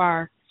care of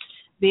our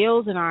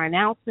bills and our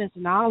announcements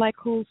and all that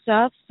cool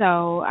stuff.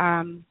 So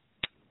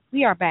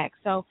we are back.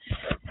 So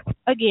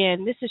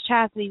again, this is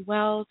Chastity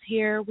Wells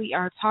here. We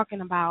are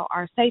talking about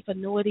our safe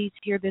annuities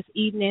here this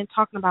evening,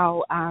 talking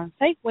about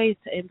safe ways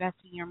to invest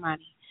in your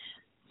money.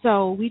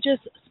 So we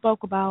just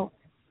spoke about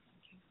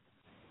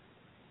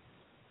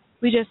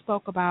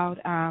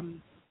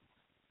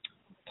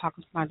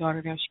talking to my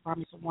daughter there. She brought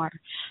me some water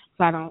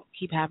so I don't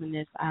keep having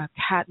this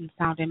cotton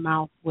sounding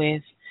mouth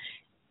with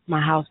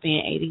my house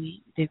being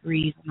 80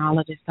 degrees and all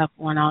of this stuff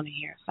going on in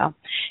here. So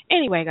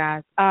anyway,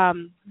 guys,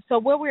 so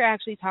what we're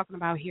actually talking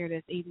about here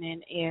this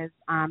evening is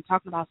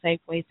talking about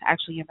safe ways to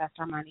actually invest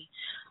our money.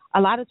 A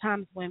lot of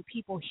times when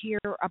people hear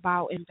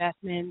about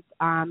investments,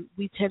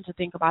 we tend to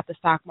think about the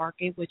stock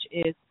market, which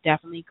is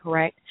definitely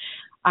correct.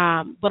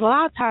 But a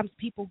lot of times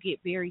people get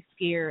very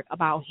scared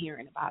about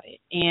hearing about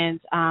it. And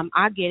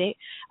I get it.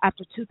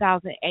 After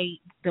 2008,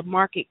 the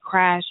market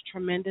crashed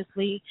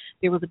tremendously.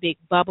 There was a big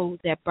bubble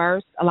that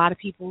burst. A lot of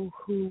people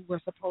who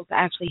were supposed to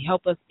actually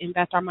help us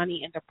invest our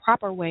money in the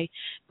proper way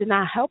did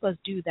not help us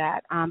do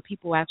that.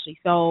 People actually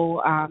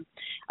sold.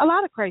 A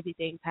lot of crazy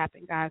things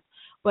happened, guys.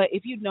 But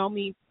if you know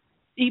me,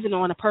 even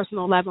on a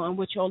personal level, and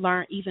what you'll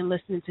learn even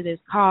listening to this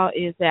call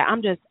is that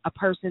I'm just a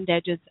person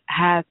that just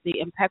has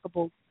the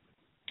impeccable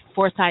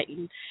foresight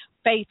and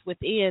faith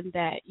within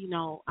that,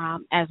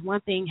 as one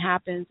thing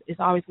happens,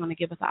 it's always going to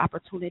give us an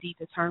opportunity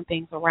to turn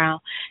things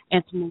around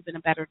and to move in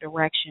a better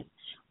direction.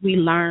 We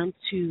learn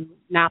to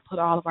not put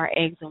all of our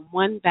eggs in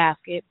one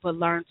basket, but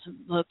learn to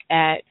look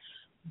at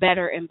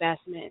better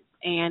investments.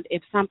 And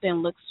if something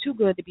looks too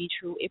good to be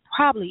true, it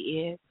probably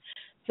is.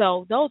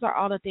 So those are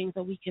all the things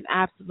that we can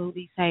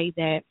absolutely say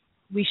that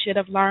we should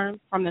have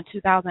learned from the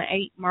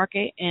 2008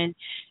 market. And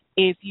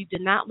if you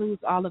did not lose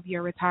all of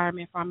your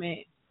retirement from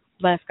it,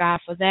 bless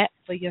God for that,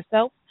 for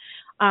yourself.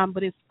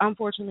 But if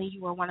unfortunately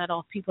you were one of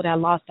those people that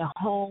lost a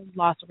home,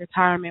 lost a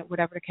retirement,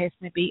 whatever the case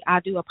may be, I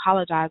do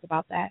apologize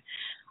about that.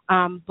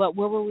 But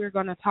what we're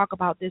going to talk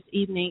about this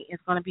evening is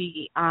going to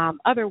be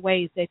other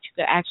ways that you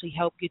could actually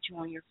help get you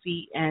on your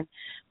feet and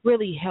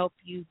really help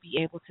you be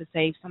able to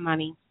save some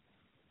money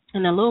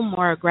in a little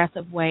more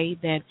aggressive way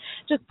than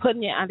just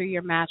putting it under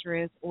your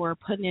mattress or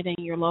putting it in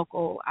your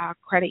local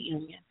credit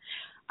union.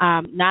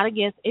 Not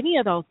against any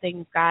of those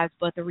things, guys,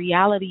 but the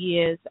reality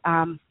is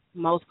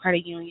most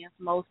credit unions,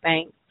 most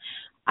banks,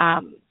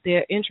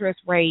 their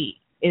interest rate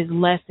is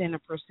less than 1%.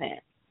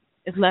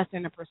 It's less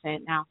than 1%.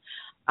 Now,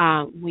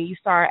 when you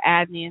start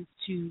adding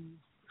into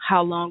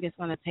how long it's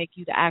going to take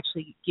you to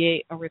actually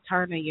get a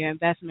return on your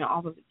investment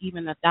off of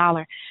even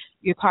 $1,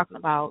 you're talking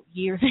about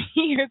years and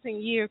years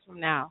and years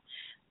from now.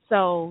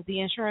 So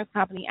the insurance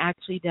company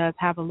actually does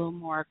have a little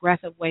more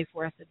aggressive way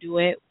for us to do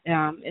it.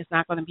 It's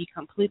not going to be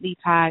completely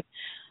tied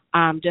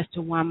just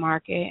to one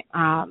market,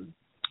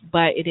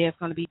 but it is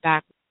going to be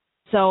back.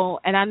 So,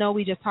 and I know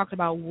we just talked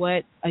about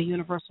what a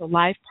universal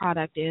life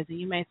product is, and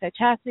you may say,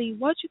 Chastity,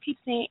 what you keep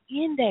saying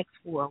index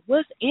for?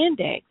 What's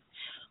index?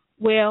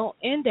 Well,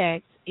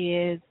 index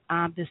is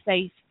the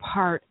safe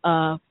part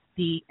of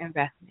the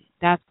investment.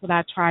 That's what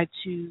I try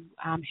to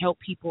help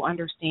people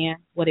understand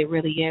what it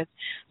really is,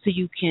 so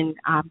you can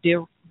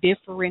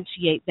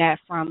differentiate that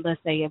from,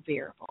 let's say, a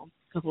variable.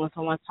 Because when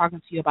someone's talking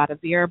to you about a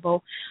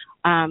variable,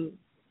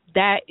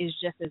 that is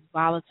just as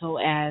volatile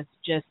as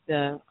just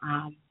the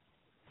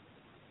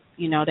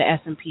the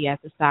S&P as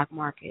the stock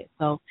market.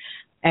 So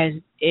as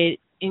it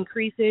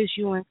increases,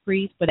 you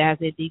increase, but as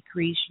it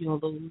decreases, you'll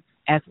lose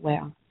as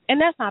well.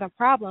 And that's not a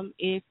problem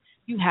if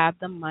you have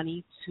the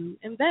money to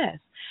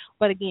invest.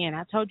 But again,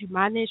 I told you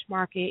my niche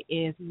market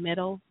is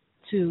middle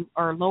to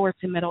or lower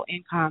to middle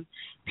income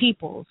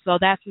people. So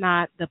that's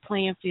not the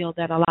playing field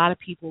that a lot of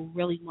people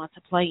really want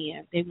to play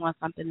in. They want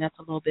something that's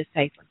a little bit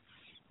safer.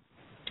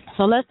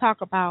 So let's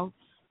talk about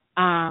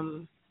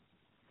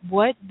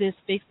what this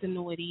fixed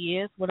annuity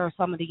is, what are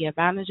some of the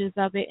advantages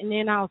of it, and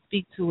then I'll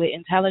speak to it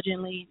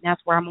intelligently. That's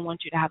where I'm going to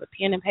want you to have a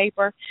pen and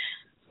paper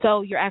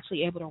so you're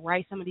actually able to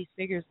write some of these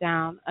figures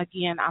down.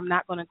 Again, I'm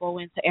not going to go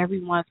into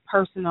everyone's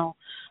personal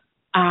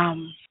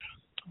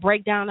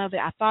breakdown of it.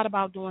 I thought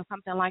about doing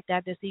something like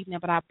that this evening,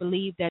 but I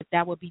believe that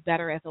that would be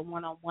better as a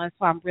one-on-one,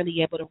 so I'm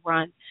really able to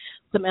run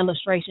some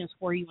illustrations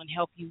for you and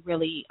help you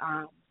really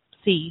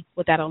see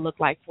what that'll look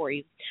like for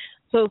you.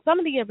 So some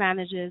of the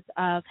advantages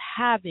of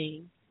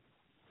having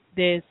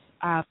this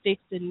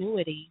fixed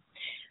annuity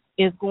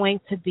is going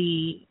to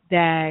be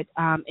that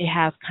it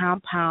has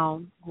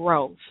compound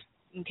growth,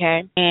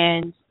 okay?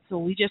 And so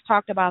we just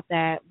talked about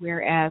that,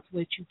 whereas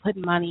with you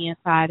putting money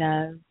inside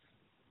of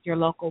your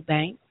local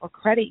bank or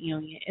credit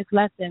union, it's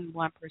less than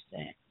 1%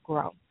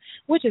 growth,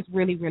 which is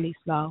really, really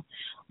slow.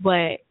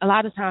 But a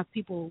lot of times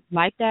people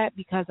like that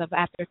because of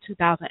after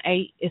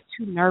 2008, it's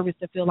too nervous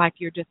to feel like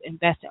you're just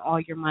investing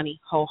all your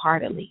money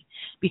wholeheartedly,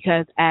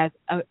 because as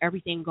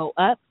everything go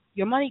up,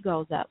 your money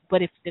goes up.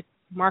 But if the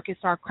market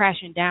start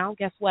crashing down,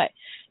 guess what?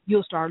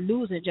 You'll start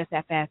losing just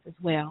that fast as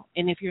well.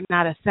 And if you're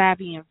not a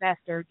savvy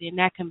investor, then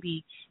that can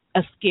be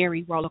a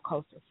scary roller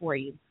coaster for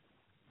you.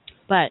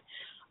 But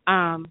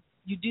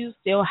you do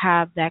still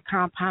have that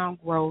compound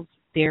growth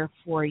there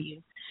for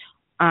you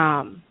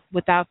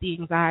without the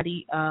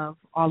anxiety of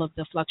all of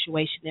the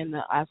fluctuation in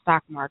the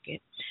stock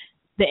market.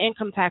 The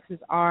income taxes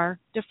are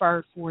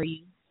deferred for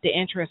you. The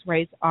interest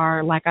rates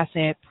are, like I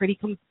said, pretty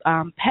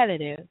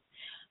competitive.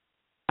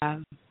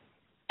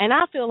 And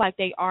I feel like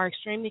they are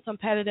extremely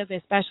competitive,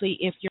 especially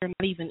if you're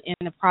not even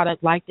in a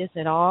product like this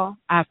at all.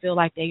 I feel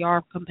like they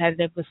are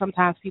competitive, but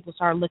sometimes people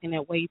start looking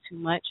at way too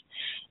much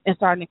and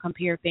starting to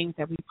compare things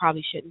that we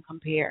probably shouldn't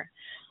compare.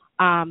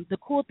 The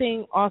cool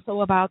thing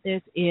also about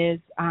this is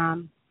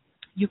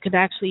you can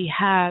actually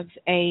have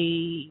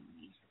I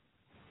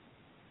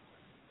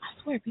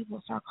swear people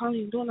will start calling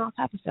you and doing all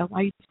types of stuff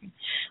while you.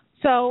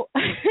 So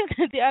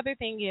the other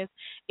thing is,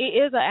 it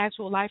is an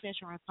actual life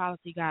insurance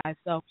policy, guys.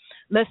 So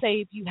let's say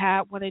if you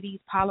had one of these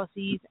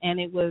policies and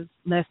it was,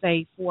 let's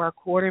say, for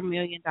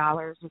 $250,000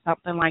 or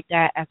something like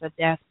that as a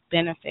death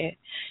benefit,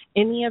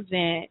 in the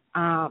event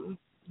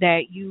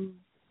that you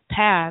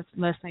pass,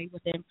 let's say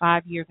within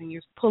 5 years, and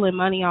you're pulling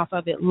money off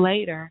of it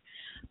later,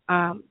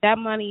 that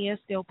money is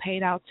still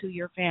paid out to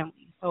your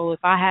family. So if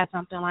I had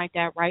something like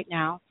that right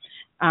now,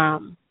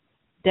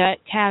 that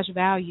cash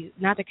value,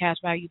 not the cash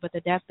value, but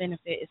the death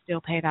benefit is still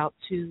paid out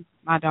to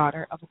my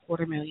daughter of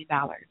 $250,000.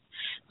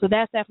 So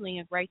that's definitely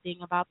a great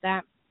thing about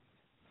that.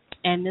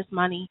 And this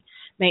money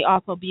may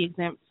also be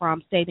exempt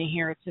from state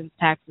inheritance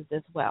taxes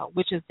as well,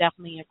 which is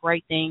definitely a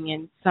great thing,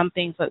 and some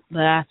things that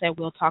I said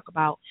we'll talk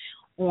about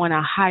on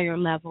a higher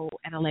level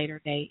at a later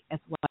date as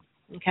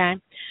well. Okay?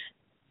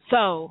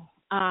 So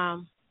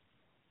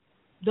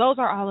those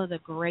are all of the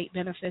great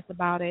benefits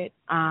about it.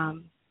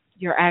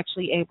 You're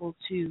actually able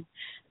to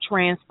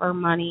transfer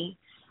money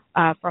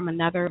from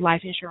another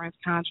life insurance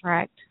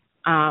contract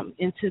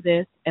into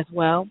this as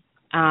well.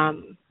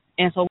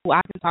 And so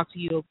I can talk to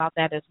you about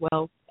that as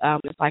well.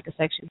 It's like a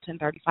Section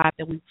 1035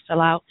 that we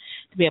fill out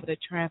to be able to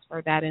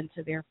transfer that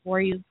into there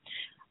for you.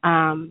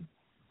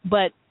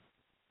 But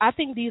I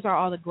think these are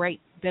all the great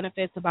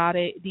benefits about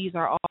it. These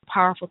are all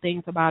powerful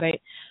things about it.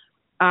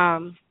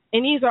 And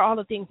these are all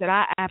the things that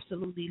I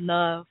absolutely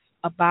love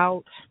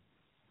about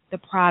the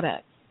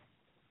product.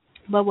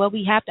 But what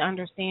we have to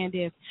understand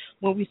is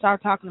when we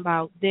start talking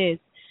about this,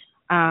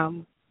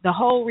 the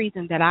whole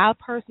reason that I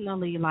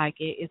personally like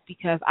it is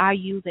because I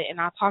use it, and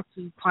I talk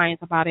to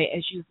clients about it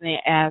as using it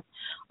as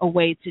a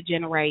way to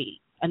generate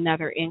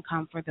another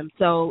income for them.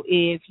 So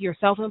if you're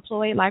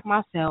self-employed like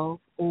myself,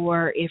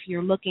 or if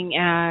you're looking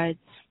at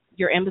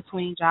your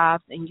in-between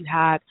jobs and you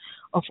had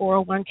a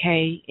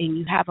 401k and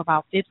you have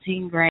about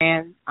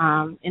 $15,000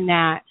 in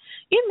that,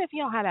 even if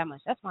you don't have that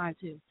much, that's fine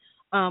too.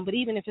 But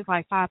even if it's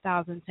like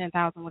 5,000,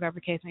 10,000, whatever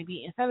the case may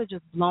be, instead of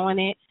just blowing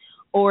it,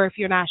 or if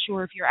you're not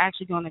sure if you're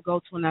actually going to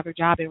go to another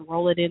job and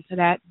roll it into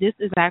that, this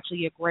is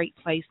actually a great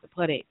place to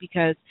put it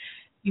because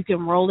you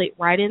can roll it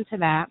right into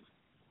that.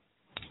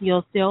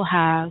 You'll still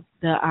have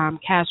the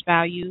cash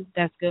value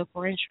that's good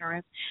for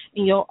insurance,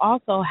 and you'll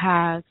also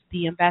have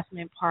the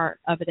investment part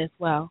of it as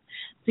well.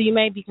 So you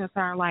may be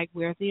concerned, like,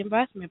 where's the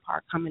investment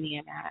part coming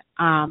in at?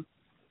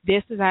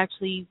 This is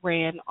actually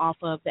ran off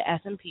of the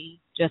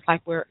S&P, just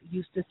like we're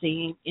used to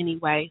seeing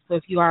anyway. So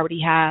if you already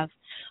have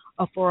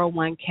a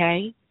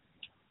 401k,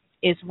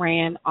 it's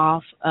ran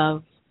off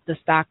of the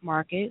stock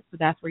market. So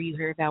that's where you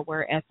hear that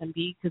word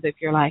S&P, because if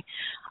you're like,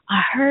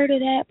 I heard of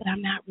that, but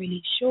I'm not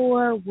really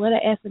sure what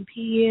a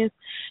S&P is,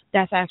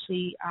 that's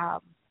actually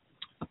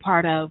a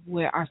part of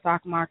where our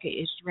stock market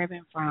is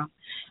driven from.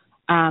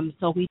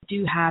 So we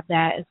do have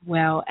that as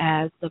well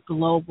as the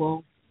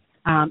global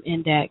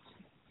index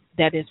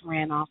that is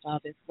ran off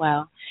of as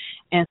well.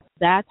 And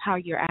that's how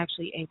you're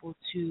actually able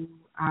to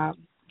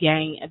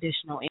gain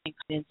additional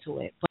income into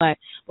it. But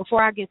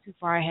before I get too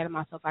far ahead of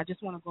myself, I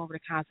just want to go over the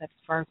concepts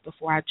first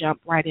before I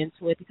jump right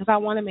into it, because I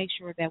want to make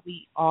sure that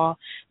we all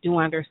do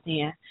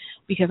understand,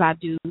 because I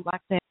do,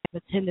 like I said,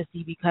 have a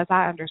tendency, because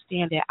I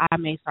understand it, I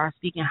may start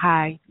speaking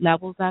high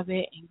levels of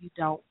it and you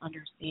don't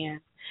understand.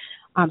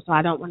 So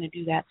I don't want to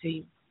do that to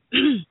you.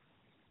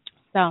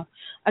 So,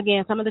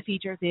 again, some of the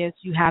features is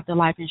you have the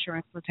life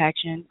insurance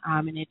protection,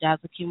 and it does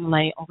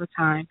accumulate over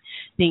time.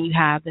 Then you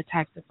have the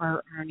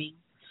tax-deferred earnings.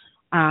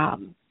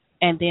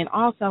 And then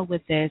also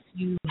with this,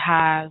 you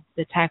have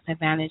the tax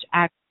advantage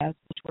access,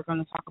 which we're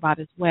going to talk about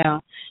as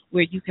well,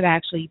 where you could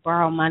actually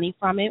borrow money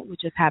from it,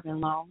 which is having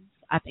loans.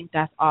 I think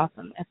that's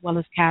awesome, as well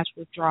as cash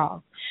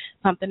withdrawals,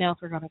 something else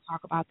we're going to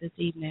talk about this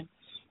evening.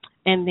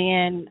 And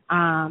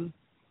then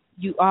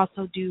you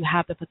also do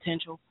have the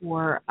potential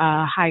for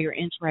a higher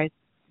interest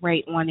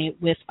rate on it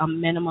with a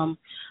minimum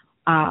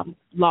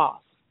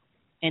loss.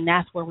 And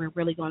that's where we're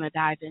really going to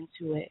dive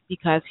into it,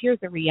 because here's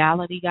the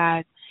reality,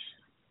 guys.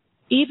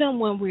 Even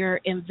when we're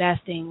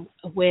investing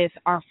with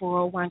our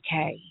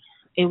 401k,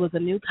 it was a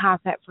new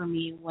concept for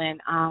me when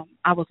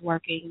I was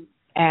working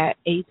at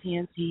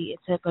AT&T. It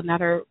took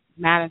another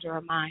manager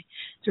of mine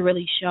to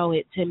really show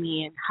it to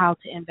me and how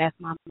to invest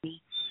my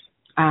money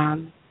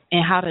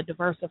and how to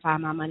diversify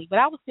my money. But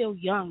I was still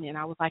young then.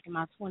 I was like in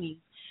my 20s.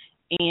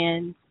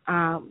 And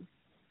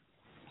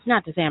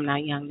not to say I'm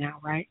not young now,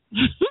 right?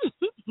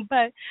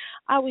 But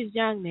I was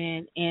young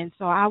then, and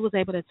so I was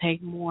able to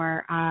take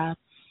more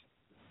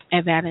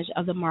advantage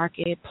of the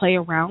market, play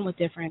around with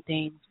different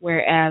things,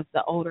 whereas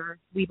the older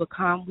we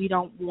become, we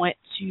don't want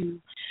to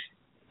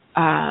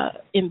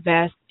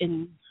invest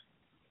in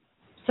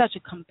such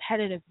a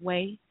competitive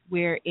way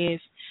where if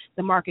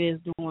the market is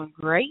doing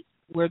great,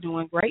 we're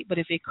doing great, but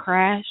if it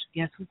crashes,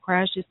 guess who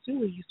crashes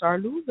too? You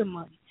start losing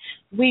money.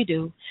 We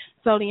do.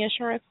 So the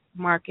insurance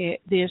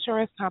market, the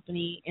insurance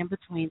company in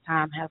between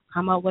time has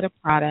come up with a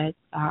product.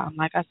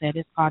 Like I said,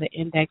 it's called an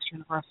Index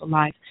Universal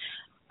Life.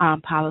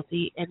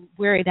 policy, and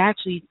where it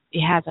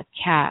has a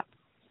cap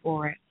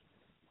for it.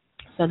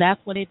 So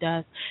that's what it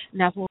does, and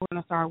that's what we're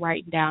going to start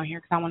writing down here,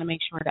 because I want to make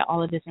sure that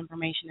all of this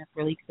information is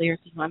really clear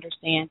so you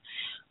understand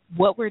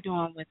what we're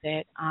doing with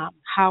it,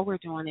 how we're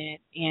doing it,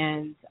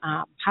 and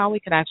how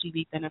it could actually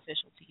be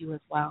beneficial to you as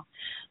well.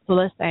 So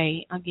let's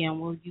say, again,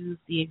 we'll use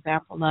the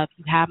example of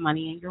you have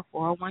money in your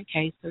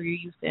 401k, so you're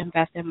used to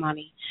investing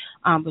money,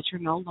 but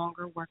you're no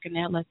longer working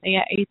there, let's say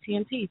at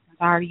AT&T, since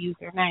I already used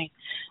their name.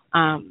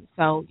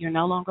 So you're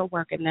no longer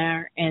working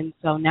there, and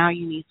so now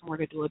you need somewhere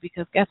to do it,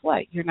 because guess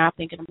what? You're not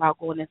thinking about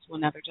going into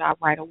another job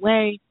right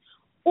away,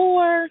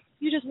 or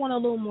you just want a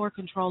little more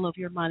control of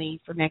your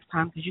money for next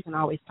time, because you can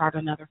always start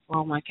another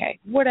 401k,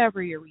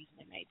 whatever your reason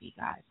it may be,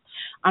 guys.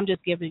 I'm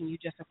just giving you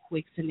just a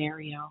quick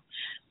scenario.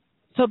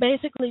 So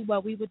basically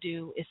what we would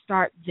do is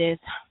start this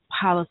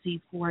policy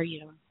for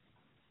you.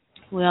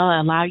 We'll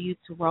allow you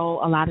to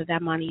roll a lot of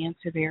that money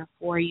into there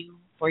for you,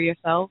 for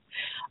yourself.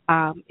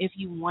 If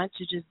you want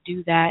to just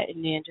do that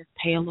and then just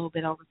pay a little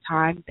bit over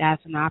time,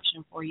 that's an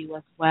option for you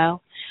as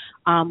well.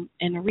 And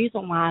the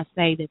reason why I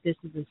say that this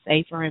is a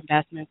safer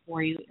investment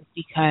for you is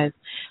because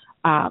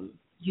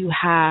you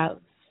have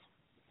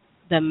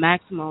the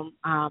maximum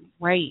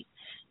rate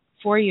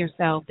for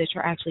yourself that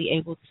you're actually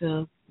able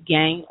to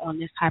gain on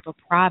this type of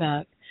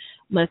product.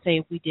 Let's say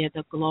if we did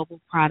the global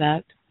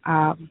product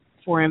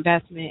for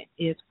investment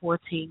is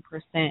 14%.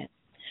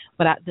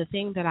 But the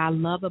thing that I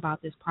love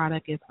about this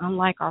product is,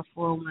 unlike our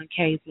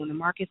 401ks, when the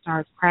market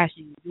starts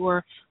crashing,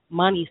 your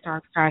money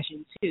starts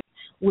crashing too.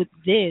 With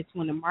this,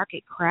 when the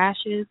market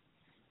crashes,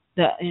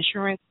 the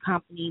insurance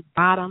company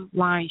bottom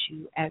lines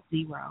you at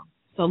zero.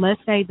 So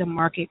let's say the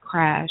market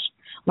crashed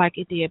like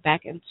it did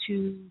back in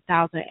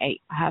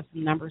 2008. I have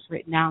some numbers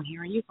written down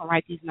here, and you can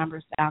write these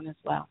numbers down as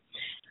well.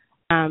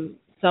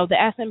 So the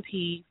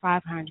S&P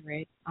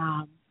 500,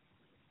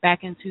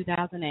 back in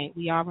 2008,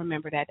 we all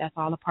remember that. That's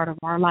all a part of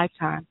our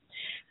lifetime.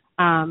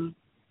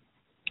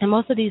 And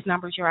most of these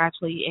numbers you're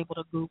actually able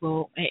to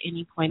Google at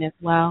any point as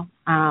well.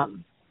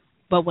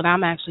 But what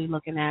I'm actually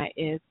looking at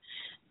is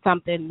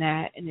something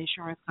that an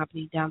insurance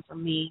company done for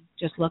me,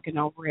 just looking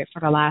over it for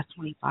the last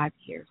 25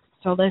 years.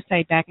 So let's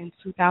say back in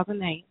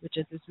 2008,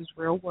 this is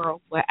real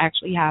world, what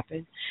actually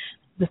happened,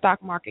 the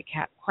stock market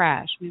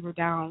crashed. We were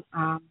down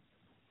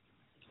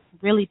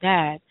really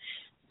bad.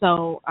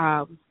 So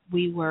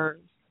we were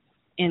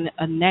in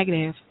a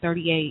negative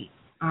 38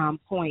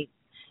 points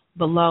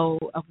below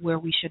of where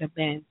we should have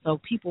been. So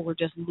people were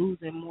just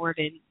losing more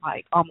than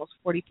like almost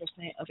 40%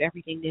 of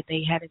everything that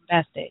they had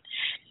invested.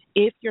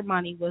 If your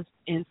money was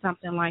in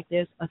something like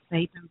this, a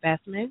safe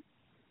investment,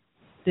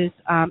 this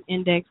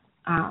index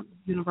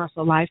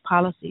universal life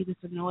policy, this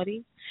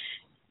annuity,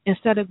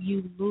 instead of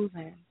you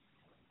losing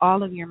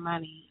all of your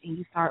money and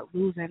you start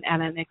losing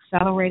at an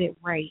accelerated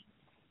rate,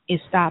 it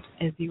stops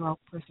at 0%.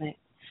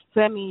 So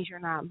that means you're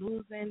not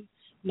losing.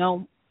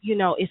 No,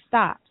 it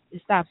stops.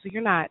 It stops. So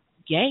you're not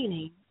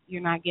gaining.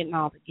 You're not getting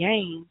all the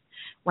gains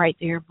right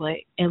there, but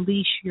at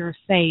least you're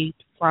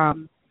saved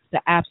from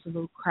the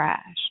absolute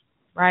crash,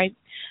 right?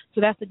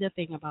 So that's the good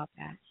thing about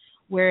that.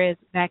 Whereas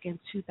back in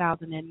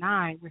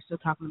 2009, we're still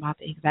talking about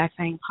the exact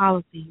same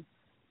policy.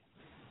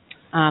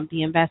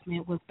 The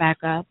investment was back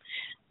up.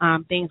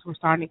 Things were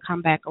starting to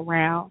come back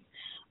around.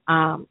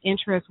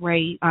 Interest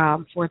rate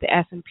for the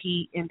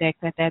S&P index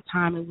at that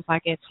time, it was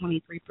like at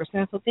 23%.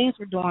 So things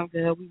were doing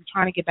good. We were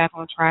trying to get back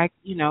on track.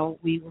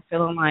 We were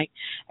feeling like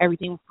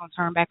everything was going to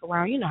turn back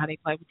around. You know how they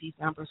play with these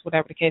numbers,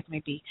 whatever the case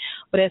may be.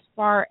 But as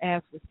far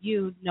as with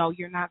you, no,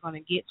 you're not going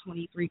to get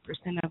 23%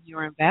 of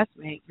your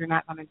investment. You're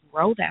not going to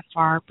grow that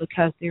far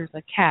because there's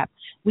a cap.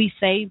 We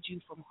saved you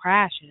from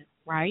crashing,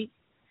 right?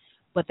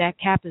 But that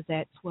cap is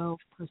at 12%.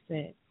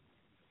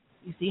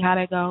 You see how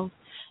that goes?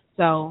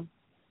 So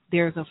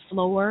there's a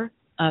floor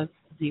of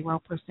 0%,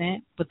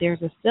 but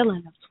there's a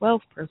ceiling of 12%.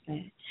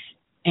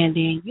 And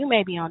then you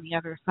may be on the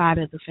other side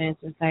of the fence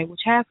and say, well,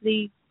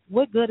 Chastity,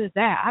 what good is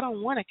that? I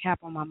don't want a cap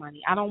on my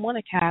money. I don't want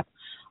a cap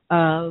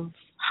of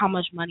how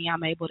much money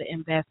I'm able to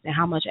invest and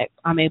how much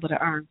I'm able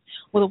to earn.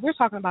 Well, if we're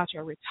talking about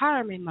your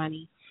retirement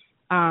money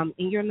and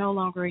you're no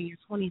longer in your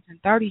 20s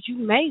and 30s, you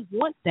may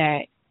want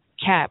that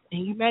cap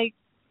and you may,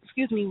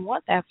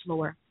 want that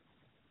floor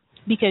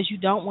because you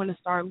don't want to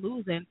start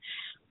losing.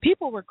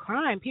 People were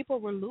crying. People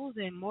were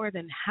losing more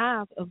than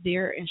half of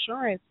their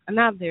insurance,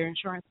 not their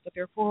insurance, but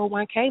their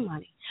 401k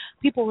money.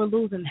 People were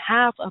losing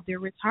half of their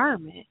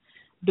retirement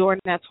during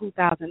that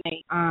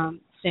 2008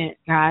 stint,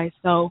 guys.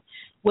 So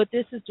what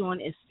this is doing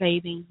is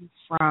saving you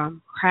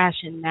from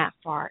crashing that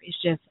far. It's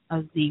just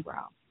a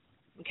zero,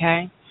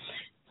 okay?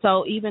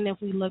 So even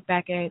if we look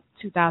back at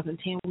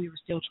 2010, we were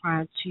still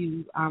trying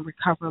to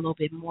recover a little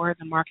bit more.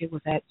 The market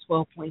was at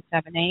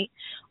 12.78,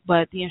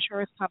 but the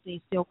insurance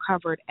company still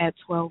covered at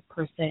 12%.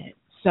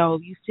 So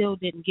you still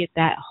didn't get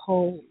that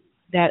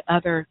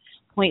other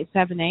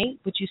 0.78,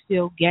 but you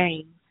still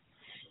gained.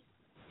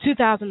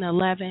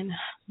 2011,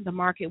 the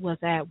market was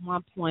at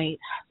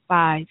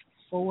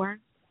 1.54,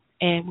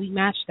 and we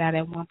matched that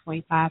at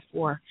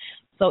 1.54.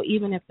 So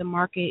even if the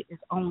market is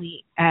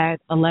only at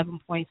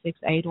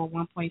 11.68 or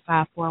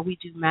 1.54, we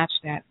do match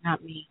that,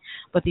 not me,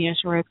 but the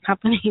insurance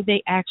company,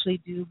 they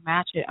actually do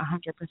match it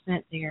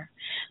 100% there.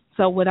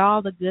 So with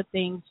all the good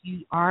things,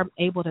 you are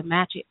able to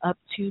match it up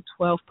to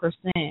 12%.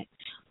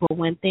 But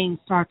when things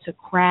start to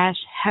crash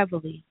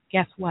heavily,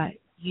 guess what?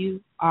 You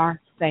are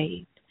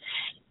saved.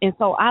 And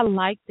so I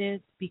like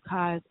this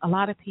because a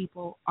lot of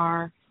people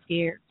are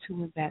scared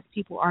to invest.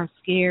 People are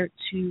scared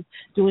to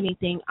do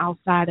anything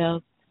outside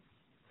of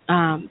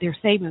their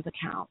savings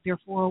account, their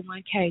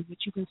 401k,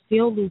 which you can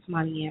still lose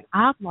money in.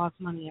 I've lost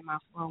money in my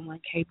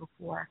 401k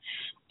before.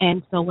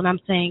 And so what I'm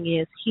saying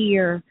is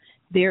here,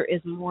 there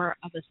is more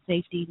of a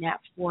safety net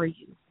for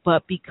you.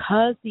 But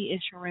because the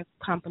insurance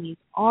companies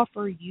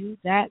offer you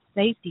that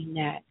safety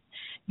net,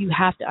 you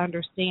have to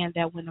understand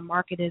that when the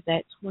market is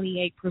at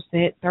 28%,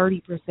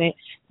 30%,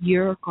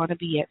 you're going to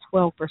be at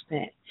 12%.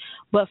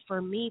 But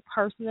for me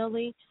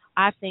personally,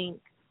 I think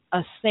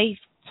a safe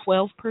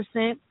 12%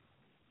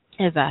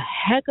 is a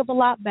heck of a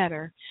lot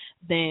better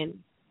than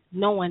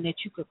knowing that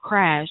you could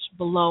crash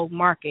below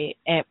market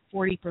at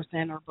 40%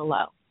 or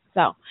below.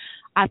 So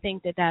I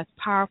think that that's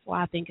powerful.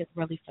 I think it's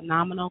really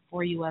phenomenal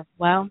for you as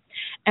well.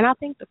 And I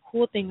think the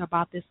cool thing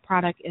about this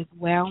product as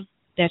well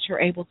that you're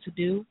able to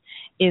do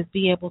is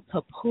be able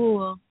to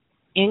pool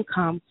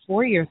income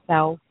for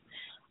yourself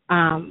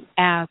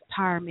as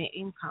retirement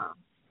income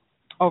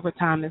over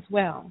time as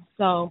well.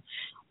 So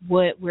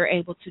what we're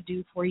able to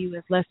do for you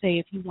is, let's say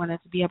if you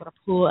wanted to be able to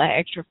pull an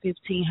extra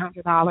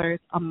 $1,500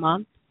 a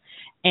month,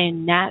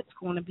 and that's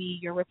going to be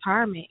your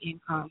retirement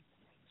income.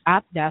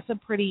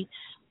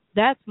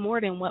 That's more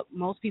than what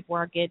most people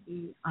are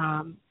getting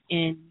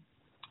in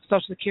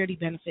Social Security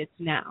benefits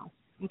now,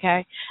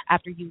 okay,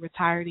 after you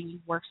retired and you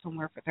worked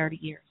somewhere for 30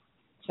 years.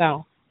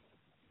 So,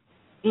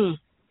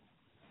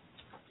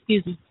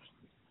 excuse me.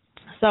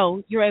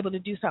 So you're able to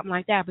do something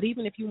like that. But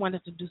even if you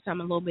wanted to do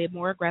something a little bit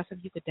more aggressive,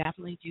 you could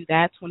definitely do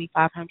that,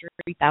 $2,500,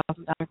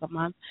 $3,000 a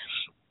month.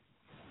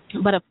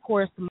 But, of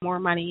course, the more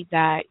money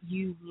that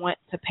you want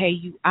to pay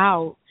you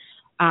out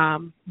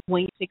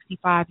when you're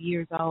 65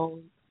 years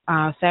old,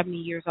 70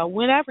 years old,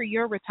 whatever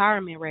your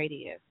retirement rate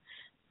is,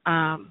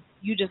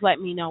 you just let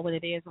me know what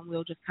it is, and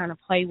we'll just kind of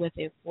play with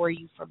it for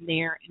you from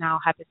there, and I'll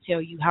have to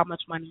tell you how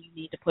much money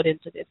you need to put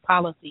into this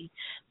policy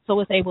so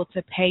it's able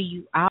to pay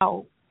you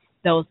out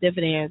those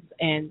dividends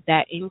and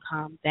that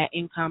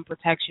income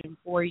protection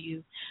for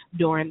you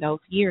during those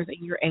years,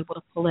 and you're able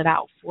to pull it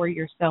out for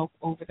yourself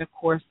over the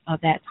course of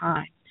that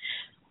time.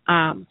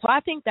 So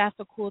I think that's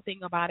the cool thing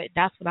about it.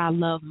 That's what I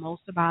love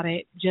most about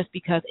it, just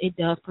because it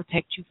does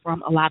protect you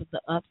from a lot of the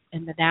ups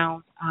and the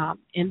downs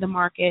in the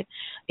market.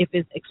 If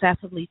it's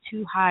excessively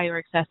too high or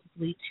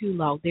excessively too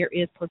low, there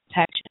is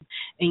protection.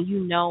 And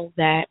you know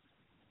that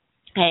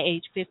at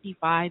age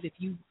 55, if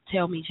you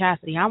tell me,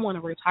 Chastity, I want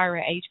to retire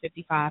at age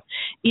 55,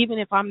 even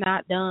if I'm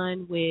not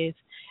done with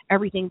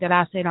everything that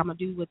I said I'm going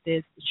to do with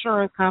this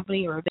insurance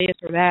company or this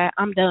or that,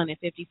 I'm done at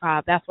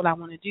 55. That's what I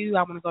want to do.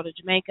 I want to go to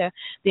Jamaica.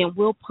 Then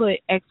we'll put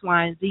X,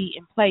 Y, and Z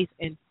in place,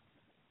 and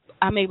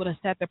I'm able to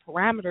set the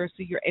parameters so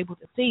you're able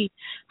to see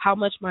how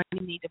much money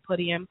you need to put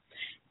in.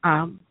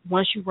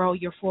 Once you roll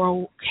your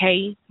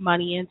 401k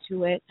money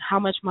into it, how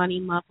much money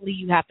monthly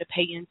you have to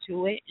pay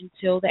into it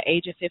until the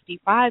age of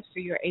 55, so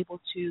you're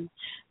able to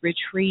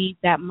retrieve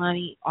that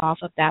money off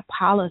of that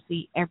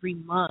policy every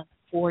month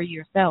for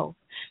yourself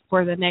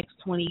for the next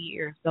 20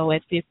 years. So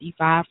at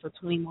 55 for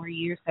 20 more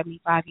years,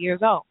 75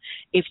 years old.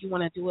 If you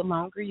want to do it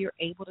longer, you're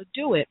able to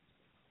do it.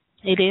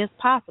 It is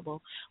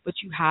possible, but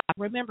you have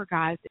to remember,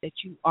 guys, that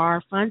you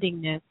are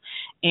funding this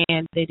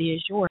and it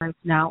is yours.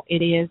 Now,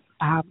 it is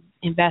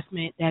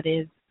investment that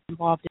is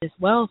involved as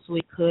well, so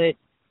it could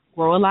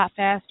grow a lot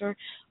faster.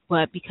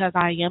 But because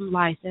I am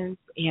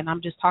licensed and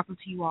I'm just talking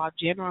to you all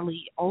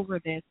generally over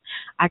this,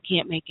 I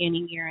can't make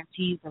any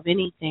guarantees of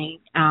anything.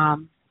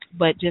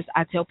 But just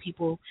I tell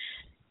people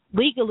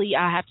legally,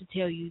 I have to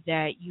tell you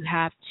that you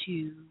have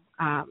to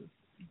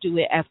do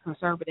it as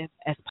conservative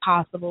as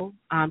possible,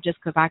 just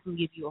because I can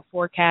give you a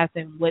forecast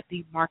and what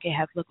the market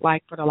has looked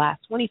like for the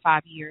last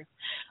 25 years.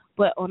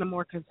 But on a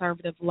more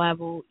conservative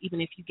level, even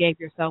if you gave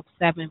yourself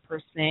 7%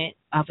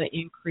 of an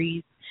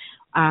increase,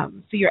 so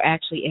you're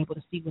actually able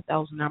to see what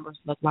those numbers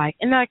look like.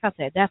 And like I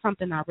said, that's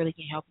something I really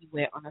can help you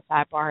with on the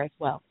sidebar as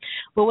well.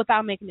 But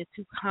without making it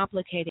too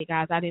complicated,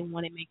 guys, I didn't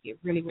want to make it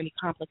really, really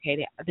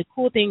complicated. The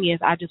cool thing is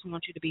I just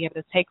want you to be able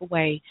to take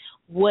away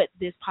what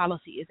this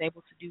policy is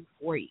able to do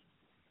for you.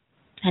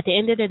 At the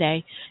end of the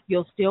day,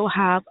 you'll still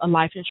have a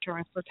life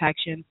insurance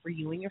protection for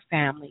you and your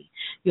family.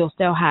 You'll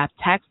still have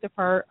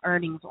tax-deferred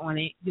earnings on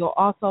it. You'll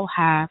also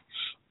have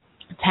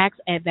tax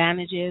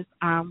advantages,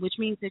 which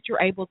means that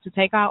you're able to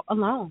take out a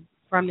loan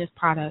from this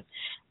product.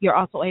 You're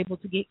also able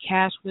to get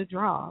cash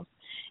withdrawals.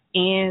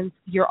 And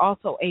you're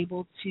also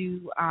able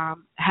to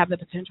have the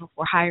potential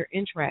for higher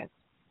interest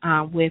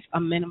with a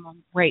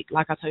minimum rate.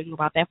 Like I told you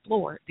about that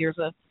floor. There's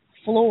a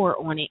floor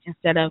on it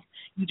instead of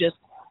you just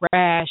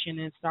crash and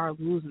then start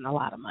losing a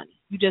lot of money.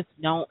 You just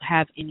don't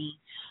have any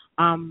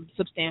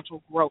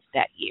substantial growth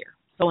that year.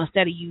 So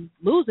instead of you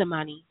losing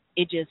money,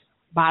 it just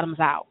bottoms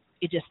out.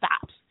 It just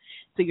stops.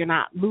 So you're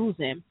not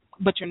losing,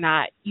 but you're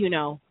not,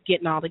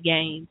 getting all the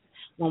gains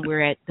when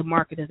the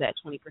market is at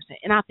 20%.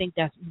 And I think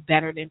that's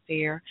better than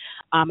fair.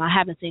 I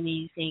haven't seen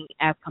anything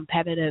as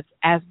competitive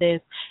as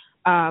this,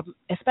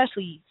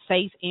 especially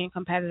safe and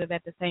competitive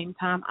at the same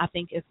time. I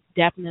think it's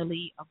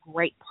definitely a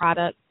great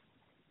product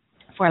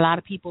for a lot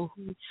of people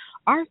who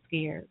are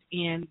scared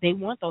and they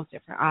want those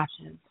different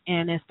options,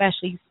 and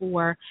especially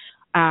for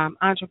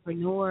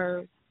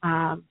entrepreneurs,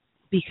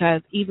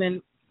 because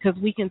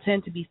we can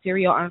tend to be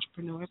serial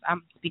entrepreneurs.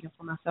 I'm speaking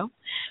for myself.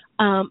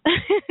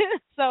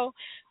 So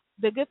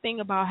the good thing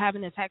about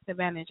having the tax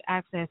advantage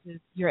access is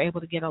you're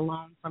able to get a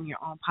loan from your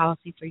own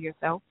policy for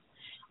yourself.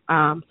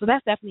 So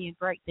that's definitely a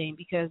great thing,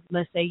 because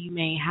let's say you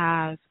may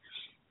have,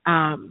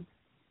 I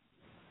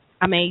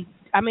may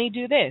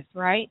do this,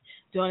 right,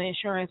 doing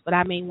insurance, but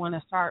I may want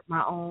to start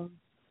my own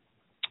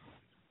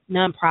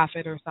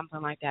nonprofit or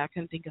something like that. I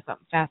couldn't think of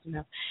something fast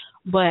enough.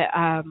 But,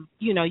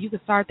 you can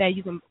start that.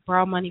 You can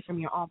borrow money from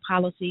your own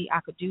policy. I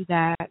could do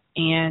that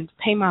and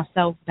pay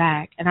myself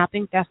back. And I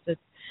think that's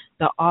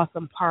the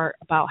awesome part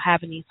about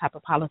having these type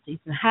of policies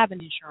and having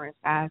insurance,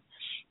 guys.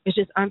 It's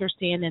just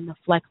understanding the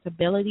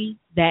flexibility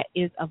that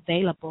is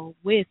available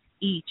with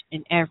each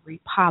and every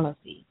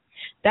policy.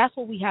 That's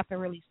what we have to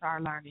really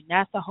start learning.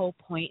 That's the whole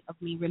point of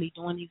me really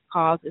doing these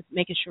calls, is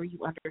making sure you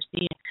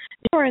understand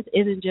insurance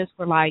isn't just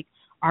for like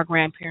our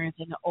grandparents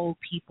and the old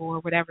people or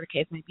whatever the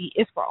case may be.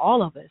 It's for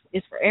all of us.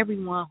 It's for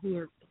everyone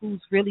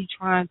who's really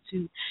trying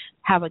to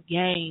have a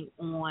gain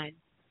on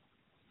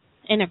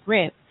and a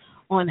grip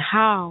on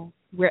how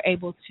we're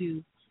able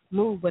to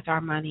move with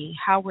our money,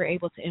 how we're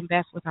able to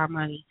invest with our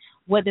money.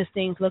 What does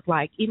things look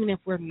like? Even if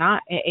we're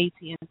not at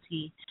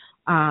AT&T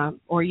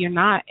or you're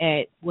not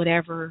at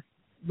whatever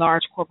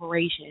large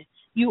corporation,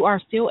 you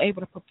are still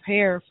able to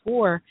prepare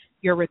for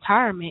your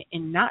retirement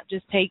and not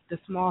just take the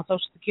small Social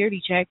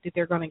Security check that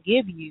they're going to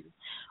give you,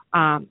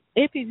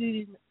 if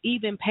you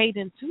even paid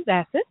into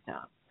that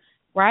system,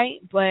 right?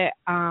 But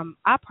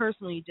I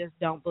personally just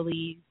don't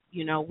believe,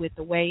 with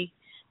the way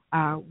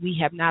we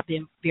have not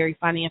been very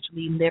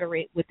financially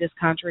literate with this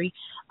country,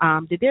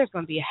 that there's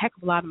going to be a heck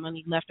of a lot of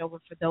money left over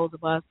for those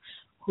of us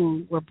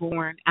who were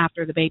born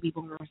after the baby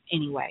boomers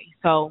anyway.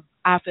 So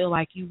I feel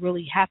like you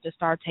really have to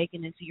start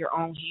taking into your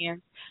own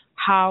hands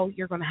how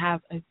you're going to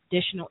have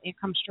additional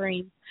income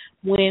streams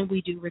when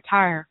we do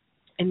retire.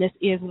 And this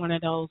is one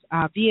of those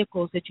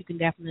vehicles that you can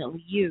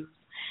definitely use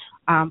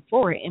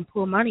for it and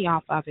pull money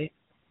off of it.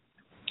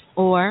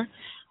 Or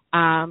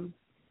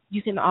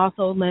you can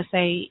also, let's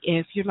say,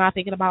 if you're not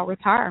thinking about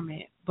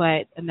retirement,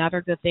 but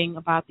another good thing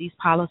about these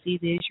policies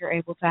is you're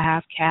able to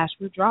have cash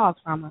withdrawals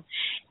from them.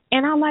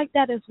 And I like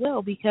that as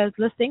well, because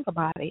let's think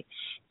about it.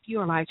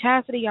 You're like,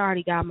 Chastity, I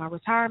already got my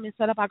retirement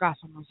set up. I got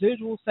some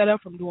residuals set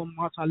up from doing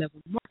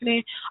multi-level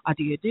marketing. I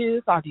did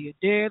this, I did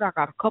that. I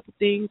got a couple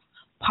things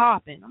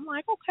popping. I'm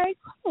like, okay,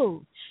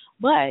 cool.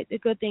 But the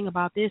good thing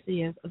about this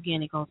is,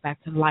 again, it goes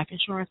back to the life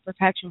insurance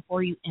protection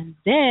for you. And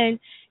then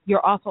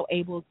you're also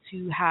able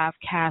to have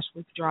cash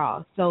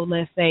withdrawals. So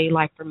let's say,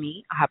 like for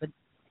me, I have a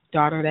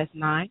daughter that's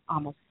 9,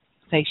 almost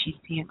say she's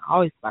 10. I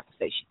always about to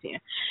say she's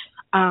 10.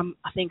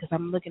 I think because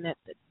I'm looking at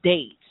the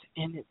dates,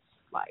 and it's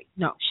like,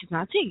 no, she's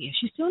not 10 yet.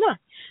 She's still 9.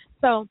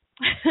 So,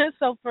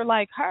 so for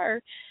like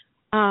her,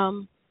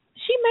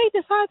 she may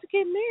decide to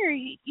get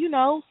married,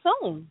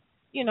 soon.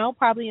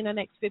 Probably in the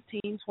next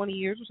 15, 20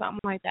 years or something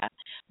like that.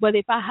 But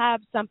if I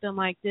have something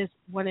like this,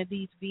 one of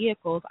these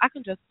vehicles, I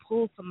can just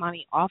pull some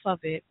money off of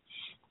it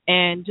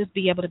and just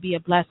be able to be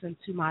a blessing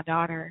to my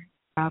daughter,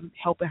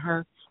 helping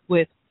her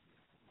with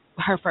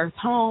her first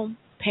home,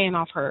 paying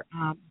off her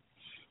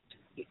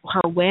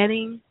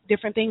wedding,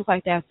 different things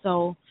like that.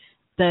 So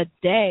the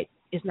debt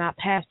is not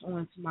passed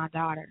on to my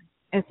daughter.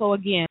 And so,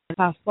 again, as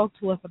I spoke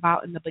to us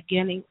about in the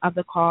beginning of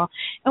the call,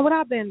 and what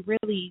I've been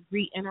really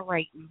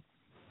reiterating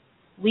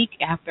week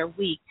after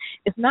week,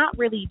 it's not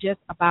really just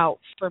about,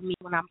 for me,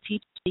 when I'm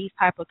teaching these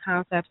type of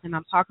concepts and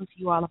I'm talking to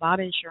you all about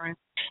insurance,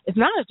 it's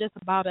not just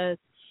about us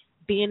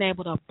being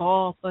able to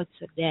ball for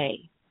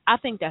today. I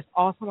think that's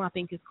awesome. I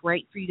think it's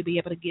great for you to be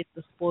able to get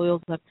the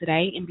spoils of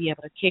today and be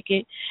able to kick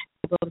it,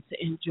 be able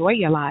to enjoy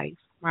your life,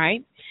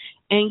 right?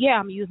 And, yeah,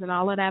 I'm using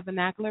all of that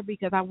vernacular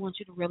because I want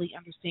you to really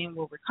understand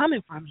where we're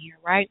coming from here,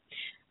 right?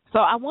 So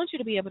I want you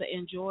to be able to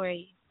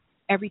enjoy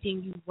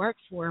everything you work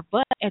for,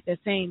 but at the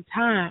same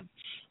time,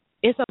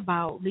 it's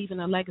about leaving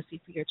a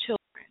legacy for your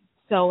children.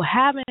 So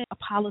having a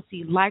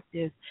policy like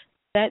this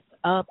sets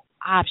up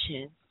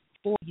options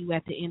for you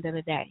at the end of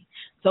the day.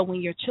 So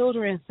when your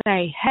children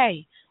say,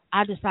 hey,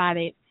 I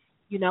decided,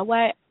 you know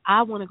what,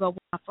 I want to go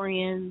with my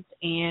friends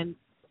and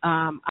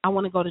I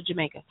want to go to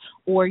Jamaica.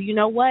 Or, you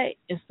know what,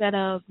 instead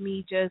of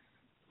me just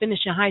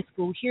finishing high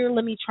school here,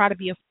 let me try to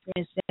be a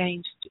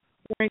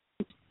foreign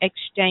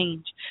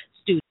exchange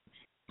student.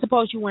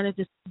 Suppose you wanted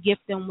to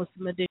gift them with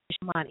some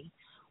additional money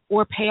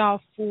or pay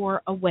off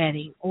for a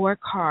wedding or a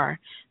car.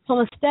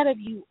 So instead of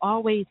you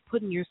always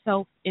putting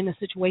yourself in a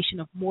situation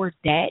of more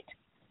debt,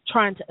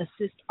 trying to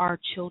assist our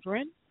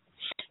children,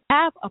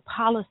 have a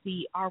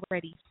policy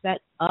already set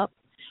up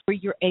where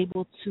you're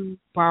able to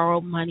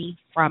borrow money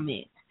from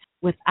it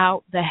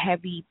without the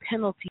heavy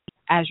penalty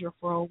as your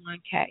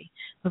 401k.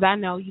 Because I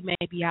know you may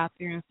be out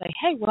there and say,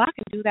 hey, well, I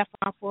can do that for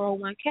my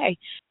 401k.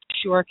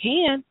 Sure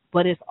can,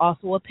 but it's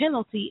also a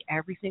penalty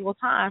every single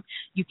time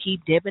you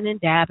keep dipping and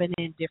dabbing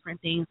in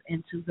different things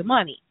into the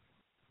money.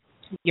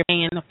 You're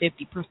paying a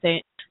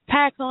 50%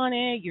 tax on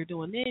it. You're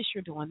doing this.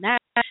 You're doing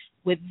that.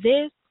 With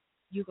this,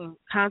 you can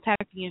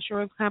contact the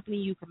insurance company.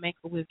 You can make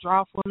a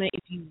withdrawal from it.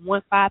 If you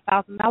want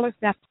 $5,000,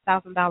 that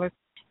 $5,000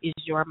 is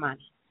your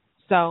money.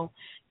 So,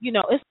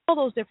 it's all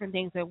those different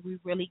things that we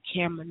really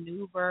can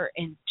maneuver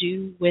and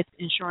do with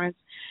insurance.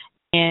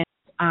 And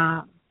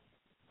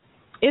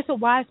it's a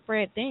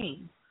widespread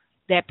thing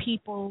that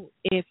people,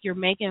 if you're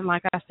making,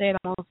 like I said,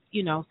 almost,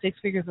 six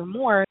figures or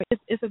more,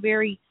 it's a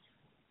very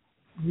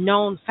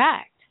known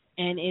fact.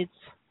 And it's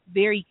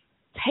very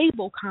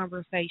table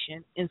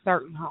conversation in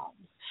certain homes.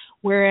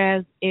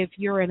 Whereas if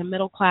you're in a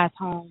middle-class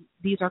home,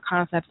 these are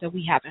concepts that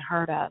we haven't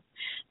heard of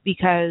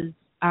because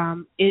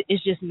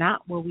it's just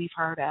not what we've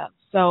heard of.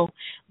 So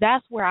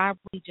that's where I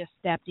really just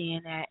stepped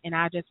in at, and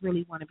I just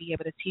really want to be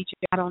able to teach it.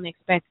 I don't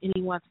expect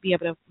anyone to be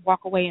able to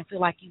walk away and feel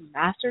like you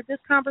mastered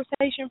this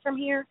conversation from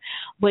here,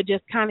 but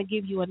just kind of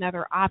give you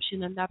another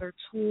option, another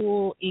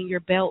tool in your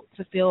belt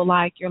to feel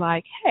like you're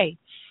like, hey,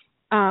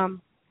 I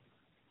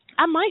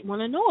might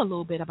want to know a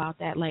little bit about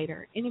that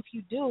later. And if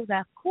you do,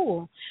 that's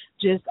cool.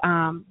 Just,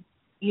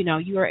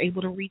 you are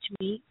able to reach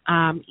me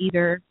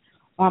either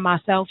on my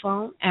cell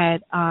phone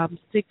at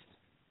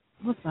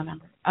what's my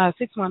number?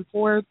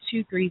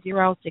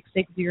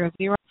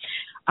 614-230-6600.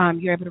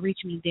 You're able to reach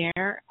me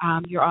there.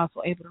 You're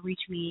also able to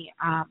reach me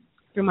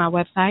through my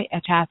website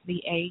at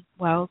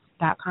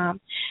ChastityAWells.com.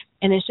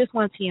 And it's just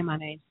one T in my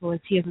name. So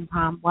it's T as in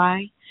Tom,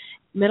 Y,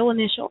 middle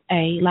initial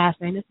A, last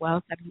name is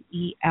Wells,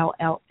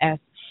 WELLS.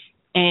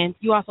 And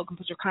you also can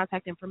put your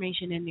contact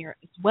information in there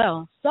as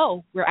well.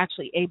 So we're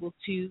actually able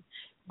to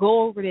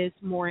go over this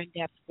more in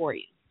depth for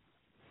you.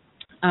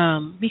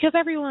 Because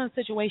everyone's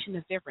situation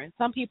is different.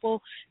 Some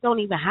people don't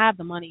even have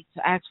the money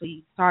to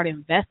actually start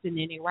investing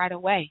in it right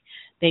away.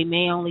 They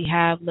may only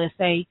have, let's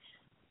say,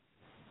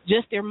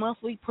 just their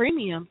monthly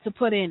premium to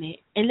put in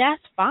it. And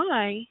that's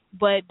fine,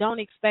 but don't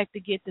expect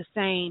to get the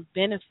same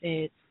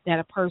benefits that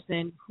a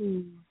person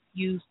who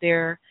used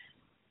their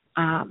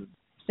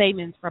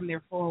savings from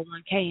their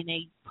 401k and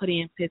they put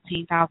in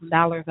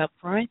 $15,000 up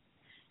front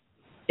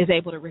is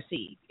able to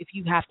receive if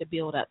you have to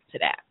build up to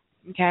that.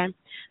 Okay?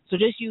 So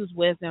just use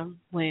wisdom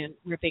when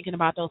we're thinking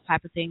about those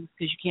type of things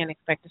because you can't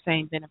expect the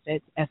same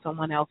benefits as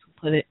someone else who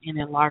put it in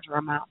a larger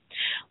amount.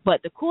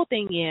 But the cool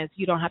thing is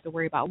you don't have to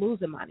worry about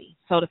losing money.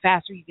 So the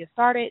faster you get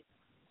started,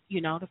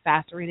 the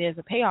faster it is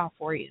a payoff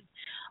for you.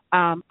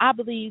 I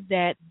believe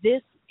that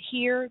this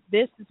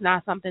is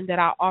not something that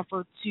I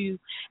offer to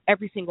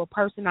every single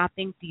person. I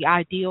think the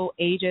ideal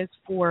ages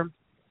for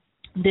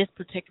this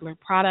particular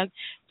product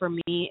for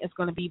me is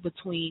going to be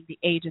between the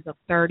ages of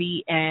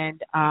 30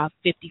 and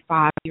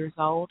 55 years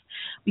old,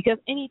 because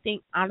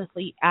anything,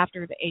 honestly,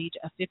 after the age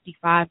of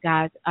 55,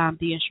 guys,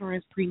 the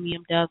insurance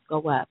premium does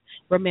go up.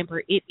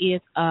 Remember, it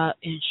is an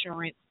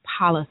insurance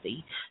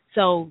policy.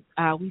 So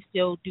we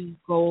still do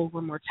go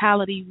over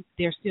mortality.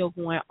 They're still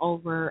going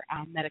over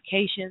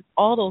medications,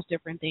 all those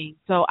different things.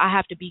 So I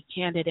have to be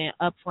candid and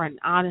upfront and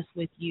honest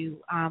with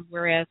you,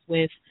 whereas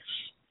with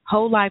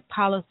whole life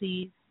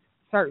policies,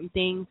 certain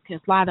things can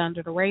slide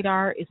under the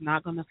radar. It's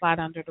not going to slide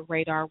under the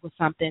radar with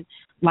something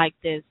like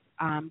this,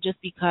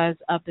 just because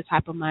of the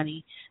type of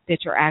money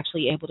that you're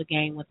actually able to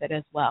gain with it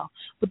as well.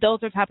 But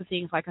those are the type of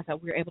things, like I said,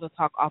 we're able to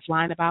talk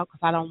offline about because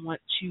I don't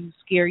want to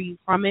scare you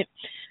from it.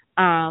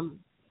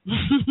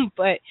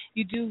 But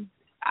you do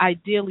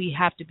ideally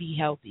have to be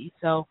healthy.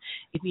 So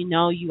if you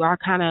know you are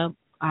kind of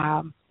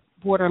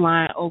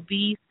borderline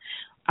obese,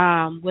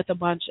 with a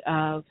bunch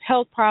of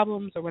health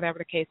problems or whatever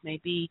the case may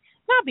be,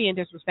 not being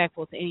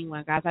disrespectful to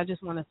anyone, guys. I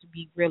just want us to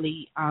be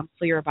really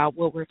clear about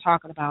what we're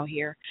talking about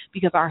here,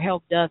 because our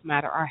health does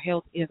matter. Our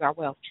health is our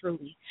wealth,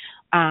 truly.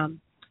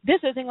 This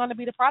isn't going to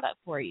be the product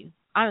for you.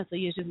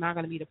 Honestly, it's just not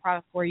going to be the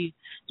product for you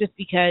just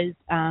because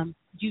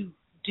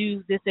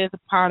this is a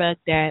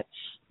product that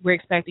we're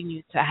expecting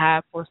you to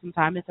have for some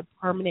time. It's a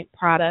permanent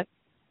product.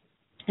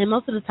 And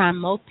most of the time,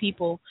 most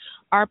people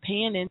are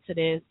paying into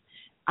this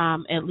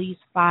at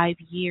least 5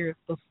 years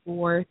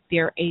before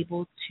they're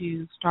able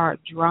to start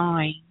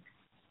drawing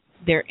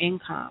their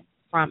income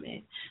from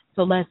it.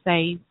 So let's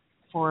say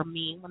for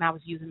me, when I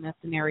was using this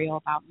scenario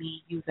about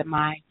me using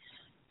my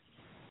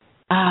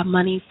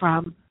money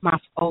from my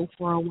old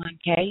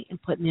 401k and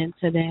putting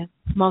into this,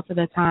 most of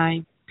the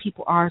time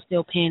people are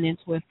still paying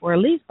into it for at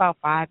least about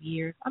 5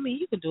 years. I mean,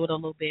 you can do it a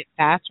little bit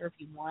faster if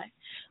you want.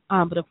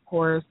 But of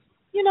course,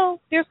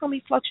 there's going to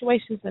be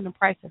fluctuations in the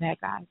price of that,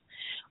 guys.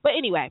 But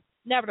anyway,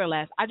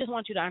 nevertheless, I just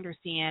want you to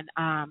understand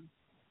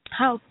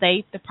how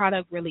safe the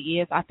product really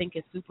is. I think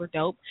it's super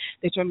dope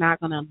that you're not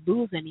going to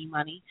lose any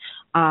money.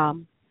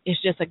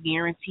 It's just a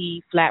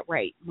guaranteed flat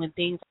rate. When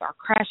things are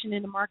crashing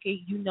in the market,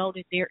 you know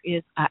that there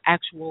is an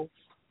actual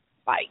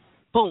spike.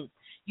 Boom.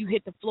 you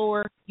hit the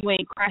floor, you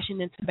ain't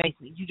crashing into the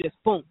basement. You just,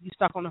 boom, you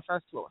stuck on the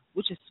first floor,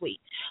 which is sweet.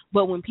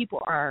 But when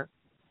people are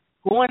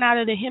going out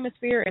of the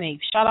hemisphere and they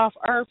shut off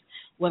Earth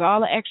with all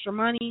the extra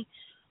money,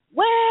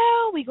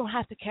 well, we're going to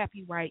have to cap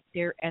you right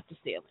there at the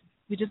ceiling.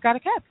 We just got to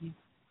cap you.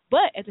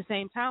 But at the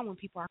same time, when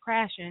people are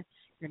crashing,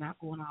 you're not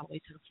going all the way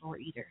to the floor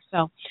either.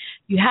 So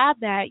you have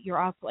that.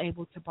 You're also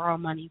able to borrow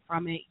money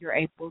from it. You're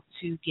able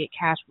to get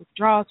cash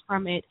withdrawals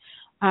from it.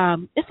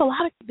 It's a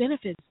lot of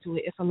benefits to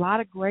it. It's a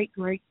lot of great,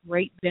 great,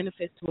 great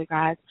benefits to it,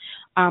 guys.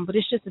 But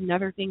it's just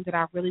another thing that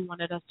I really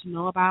wanted us to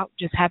know about.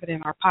 Just have it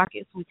in our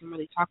pocket so we can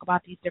really talk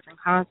about these different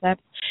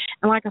concepts.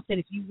 And like I said,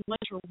 if you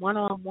want your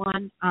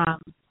one-on-one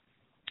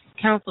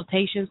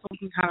consultation so we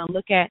can kind of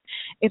look at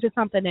if it's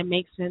something that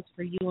makes sense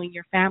for you and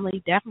your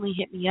family, definitely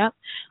hit me up,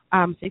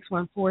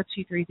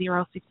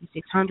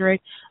 614-230-6600.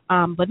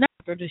 But not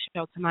after the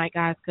show tonight,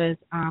 guys, because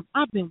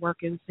I've been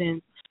working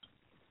since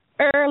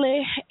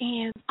early,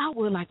 and I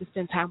would like to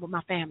spend time with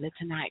my family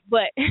tonight.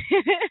 But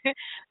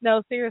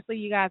no, seriously,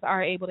 you guys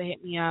are able to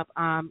hit me up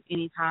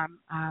anytime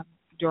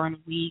during the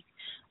week.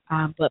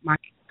 But my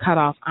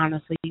cutoff,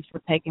 honestly,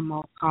 for taking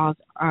most calls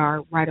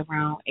are right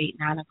around 8,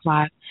 9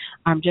 o'clock,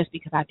 just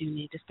because I do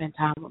need to spend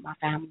time with my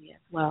family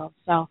as well.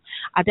 So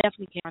I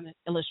definitely can run an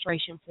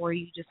illustration for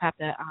you. You just have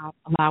to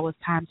allow us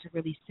time to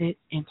really sit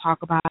and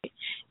talk about it.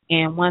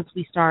 And once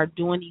we start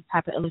doing these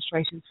type of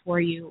illustrations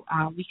for you,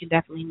 we can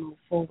definitely move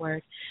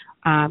forward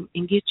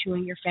and get you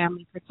and your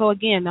family. So,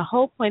 again, the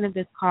whole point of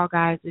this call,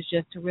 guys, is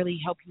just to really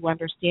help you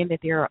understand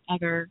that there are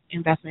other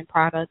investment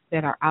products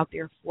that are out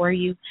there for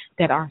you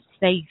that are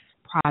safe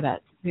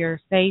products.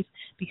 They're safe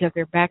because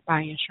they're backed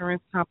by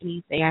insurance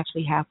companies. They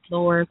actually have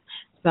floors.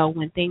 So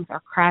when things are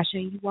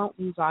crashing, you won't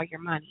lose all your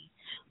money.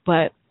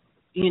 But,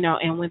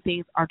 and when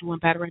things are doing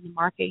better in the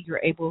market,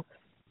 you're able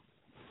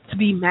to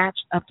be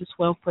matched up to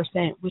 12%,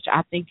 which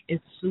I think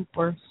is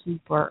super,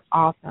 super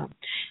awesome.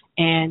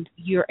 And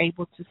you're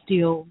able to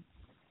still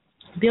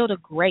build a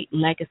great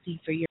legacy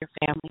for your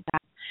family.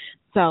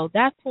 So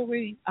that's what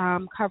we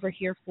cover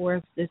here for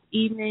us this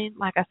evening.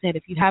 Like I said,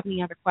 if you have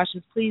any other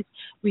questions, please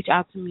reach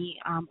out to me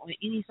on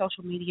any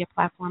social media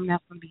platform.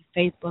 That's going to be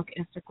Facebook,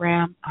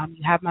 Instagram.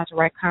 You have my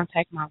direct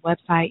contact. My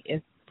website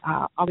is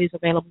always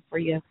available for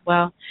you as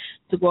well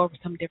to go over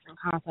some different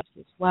concepts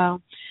as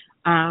well.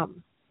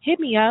 Hit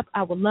me up.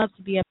 I would love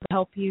to be able to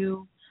help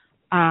you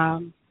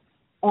on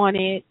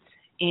it.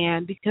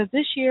 And because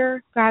this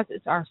year, guys,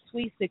 it's our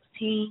Sweet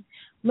 16,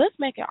 let's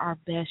make it our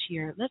best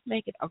year. Let's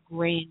make it a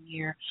grand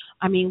year.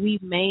 I mean,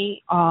 we've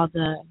made all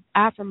the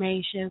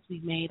affirmations.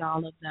 We've made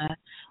all of the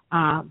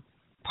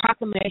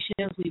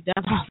proclamations. We've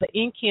done all the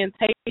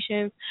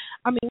incantations.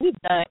 I mean, we've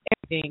done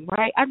everything,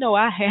 right? I know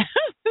I have.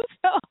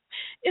 So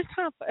it's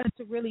time for us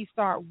to really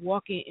start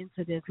walking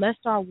into this. Let's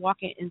start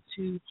walking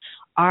into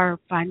our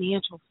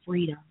financial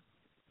freedom.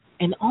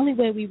 And the only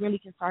way we really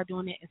can start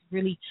doing it is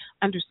really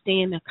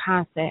understand the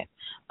concept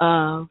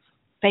of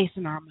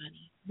facing our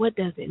money. What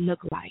does it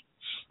look like?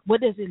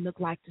 What does it look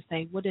like to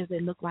say? What does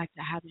it look like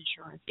to have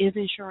insurance? Is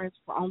insurance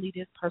for only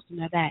this person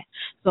or that?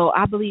 So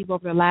I believe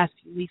over the last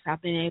few weeks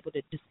I've been able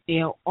to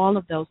distill all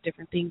of those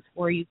different things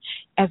for you,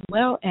 as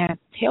well as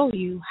tell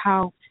you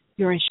how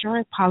your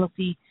insurance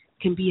policy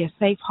can be a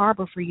safe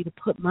harbor for you to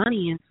put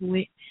money into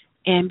it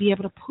and be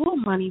able to pull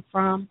money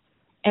from,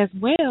 as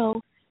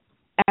well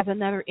as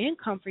another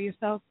income for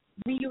yourself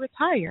when you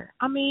retire.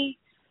 I mean,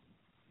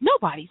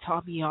 nobody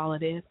taught me all of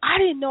this. I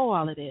didn't know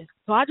all of this.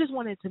 So I just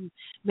wanted to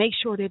make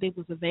sure that it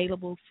was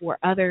available for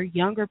other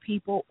younger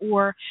people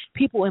or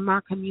people in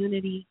my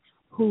community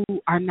who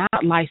are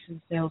not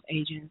licensed sales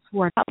agents,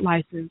 who are not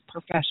licensed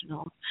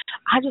professionals.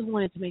 I just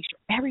wanted to make sure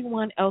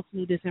everyone else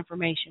knew this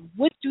information.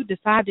 What you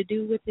decide to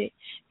do with it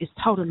is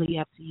totally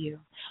up to you.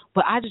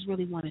 But I just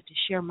really wanted to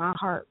share my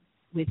heart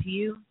with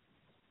you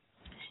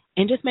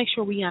and just make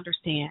sure we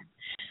understand.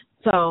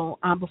 So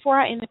before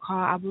I end the call,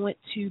 I want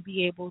to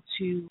be able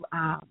to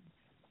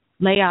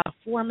lay out a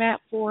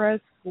format for us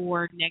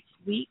for next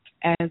week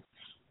as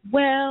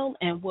well,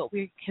 and what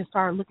we can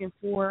start looking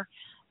for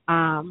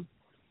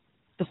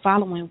the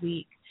following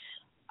week.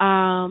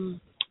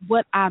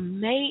 What I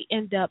may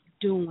end up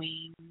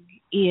doing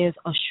is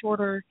a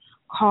shorter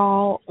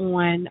call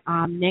on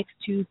next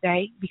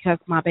Tuesday because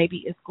my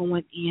baby is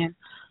going in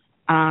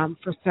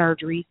for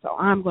surgery. So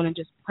I'm going to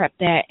just prep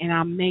that, and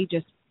I may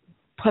just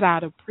put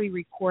out a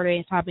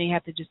pre-recorded, so I may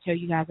have to just tell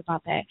you guys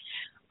about that.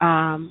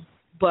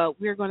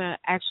 But we're going to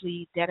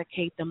actually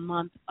dedicate the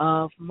month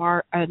of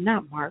March,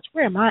 not March,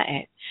 where am I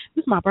at?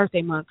 This is my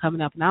birthday month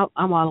coming up, and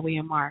I'm all the way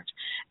in March.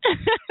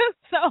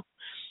 So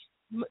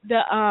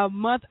the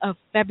month of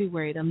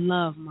February, the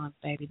love month,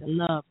 baby, the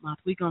love month,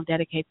 we're going to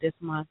dedicate this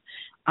month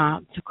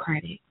to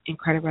credit and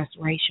credit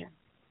restoration,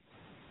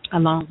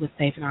 along with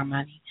saving our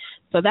money.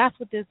 So that's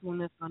what this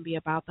one is going to be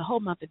about. The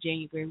whole month of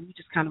January, we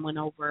just kind of went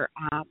over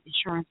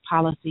insurance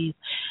policies,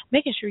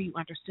 making sure you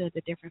understood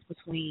the difference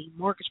between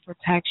mortgage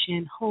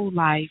protection, whole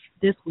life,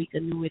 this week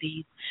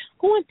annuities,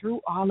 going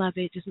through all of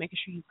it, just making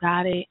sure you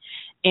got it.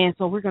 And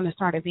so we're going to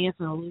start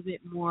advancing a little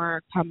bit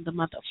more come the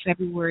month of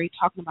February,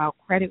 talking about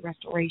credit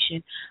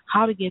restoration,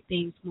 how to get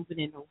things moving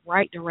in the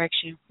right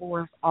direction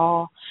for us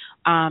all.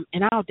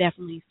 And I'll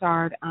definitely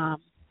start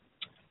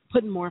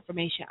putting more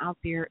information out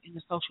there in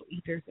the social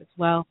ethers as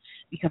well,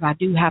 because I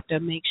do have to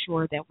make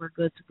sure that we're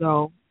good to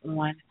go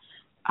on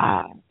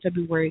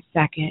February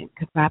 2nd,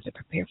 because I have to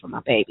prepare for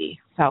my baby.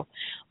 So,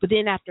 but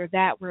then after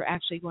that, we're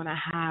actually going to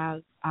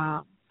have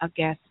a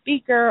guest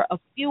speaker a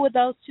few of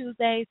those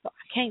Tuesdays. So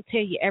I can't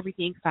tell you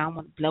everything because I don't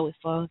want to blow it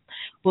for us.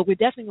 But we're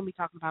definitely going to be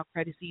talking about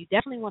credit. So you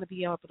definitely want to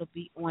be able to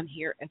be on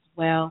here as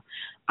well.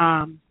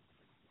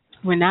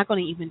 We're not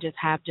going to even just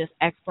have just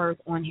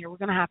experts on here. We're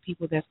going to have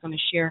people that's going to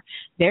share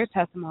their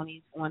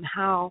testimonies on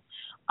how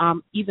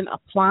even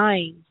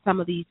applying some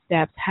of these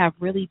steps have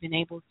really been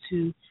able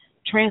to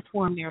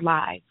transform their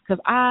lives.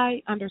 Because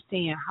I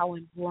understand how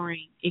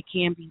boring it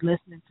can be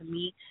listening to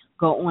me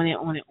go on and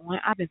on and on.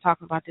 I've been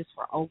talking about this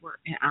for over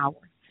an hour.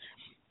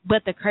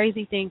 But the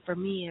crazy thing for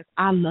me is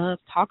I love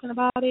talking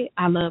about it.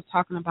 I love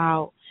talking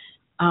about,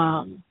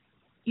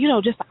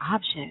 just the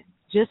options.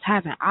 Just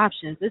having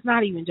options. It's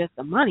not even just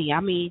the money.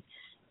 I mean,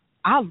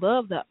 I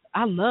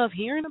love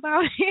hearing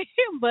about it,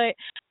 but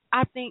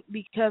I think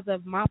because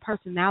of my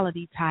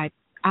personality type,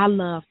 I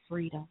love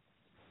freedom.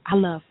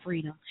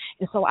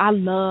 And so I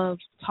love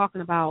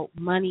talking about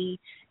money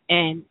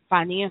and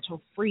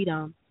financial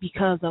freedom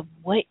because of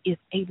what is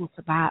able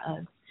to buy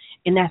us,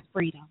 and that's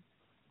freedom.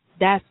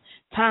 That's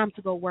time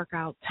to go work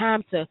out,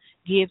 time to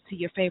give to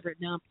your favorite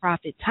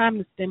nonprofit, time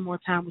to spend more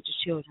time with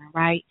your children,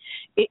 right?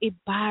 It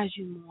buys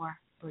you more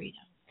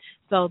freedom.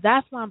 So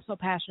that's why I'm so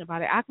passionate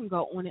about it. I can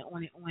go on and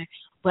on and on,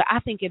 but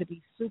I think it'll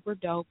be super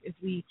dope if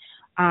we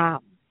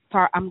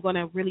start. I'm going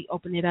to really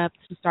open it up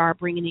to start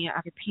bringing in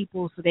other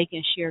people so they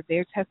can share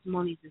their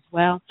testimonies as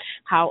well,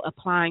 how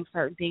applying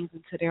certain things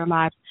into their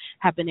lives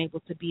have been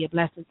able to be a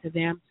blessing to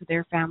them, to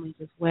their families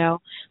as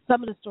well.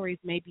 Some of the stories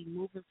may be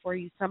moving for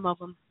you. Some of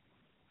them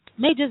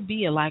may just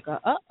be like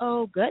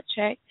a gut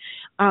check,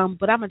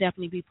 but I'm gonna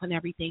definitely be putting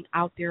everything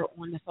out there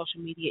on the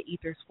social media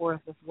ethers for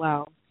us as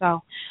well.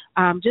 So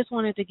just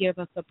wanted to give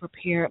us a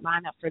prepared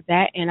lineup for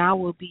that, and I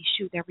will be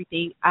shooting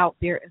everything out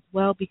there as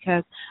well,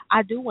 because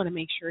I do want to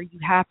make sure you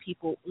have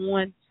people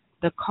on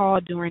the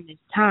call during this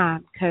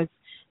time, because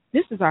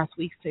this is our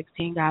Sweet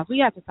 16, guys. We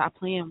have to stop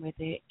playing with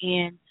it,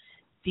 and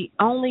the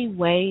only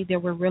way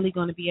that we're really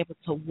going to be able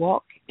to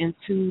walk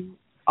into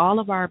all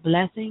of our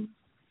blessings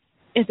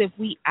is if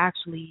we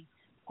actually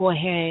go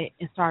ahead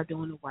and start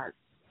doing the work.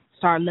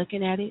 Start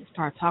looking at it.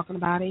 Start talking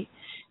about it.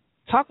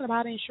 Talking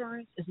about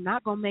insurance is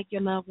not going to make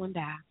your loved one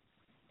die.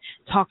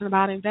 Talking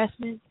about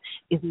investments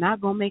is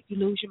not going to make you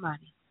lose your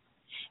money.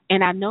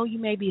 And I know you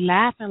may be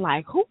laughing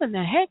like, who in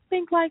the heck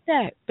think like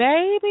that?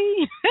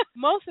 Baby,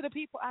 most of the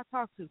people I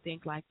talk to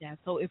think like that.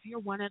 So if you're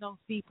one of those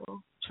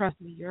people,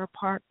 trust me, you're a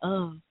part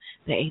of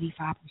the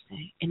 85%,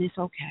 and it's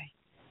okay.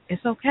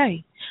 It's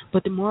okay.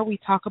 But the more we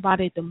talk about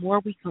it, the more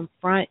we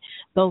confront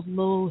those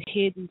little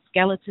hidden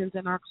skeletons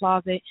in our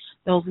closet,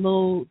 those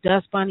little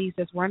dust bunnies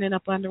that's running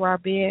up under our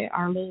bed,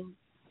 our little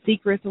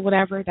secrets or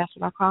whatever, that's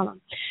what I call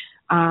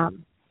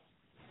them.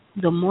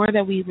 The more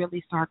that we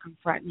really start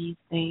confronting these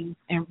things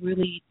and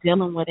really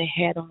dealing with it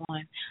head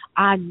on,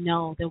 I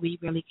know that we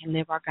really can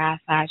live our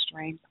God-sized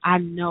dreams. I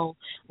know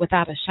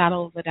without a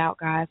shadow of a doubt,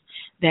 guys,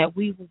 that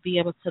we will be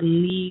able to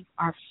leave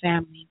our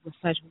family with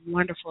such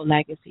wonderful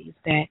legacies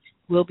that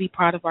we'll be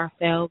proud of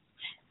ourselves,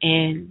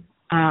 and,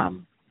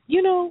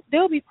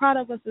 they'll be proud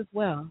of us as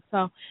well.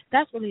 So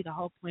that's really the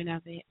whole point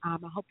of it. I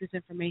hope this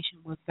information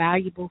was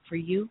valuable for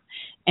you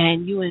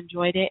and you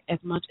enjoyed it as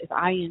much as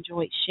I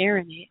enjoyed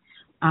sharing it.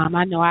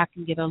 I know I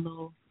can get a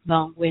little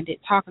long-winded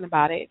talking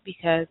about it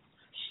because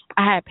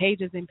I had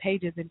pages and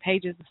pages and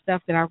pages of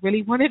stuff that I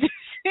really wanted to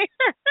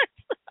share.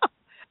 So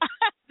I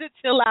had to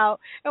chill out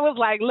and was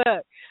like,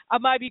 look, I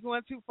might be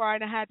going too far,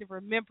 and I had to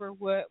remember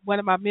what one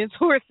of my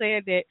mentors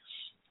said, that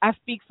I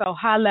speak so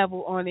high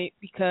level on it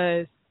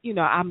because,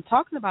 I'm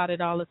talking about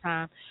it all the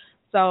time.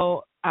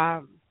 So,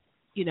 I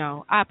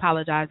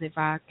apologize if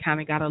I kind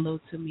of got a little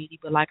too meaty,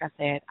 but like I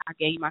said, I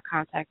gave you my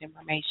contact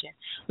information.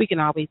 We can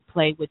always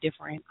play with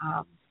different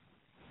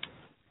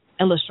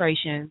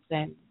illustrations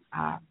and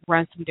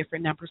run some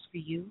different numbers for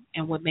you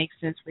and what makes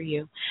sense for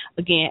you.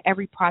 Again,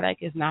 every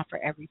product is not for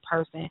every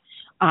person.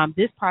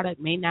 This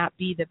product may not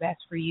be the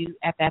best for you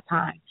at that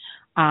time,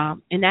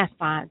 and that's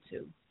fine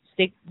too.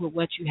 Stick with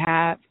what you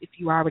have if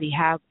you already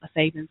have a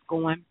savings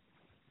going.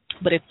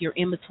 But if you're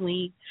in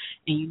between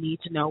and you need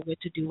to know what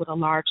to do with a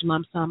large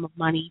lump sum of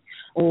money,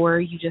 or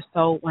you just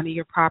sold one of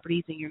your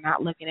properties and you're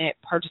not looking at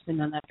purchasing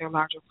another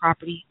larger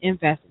property,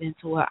 invest it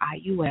into an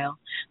IUL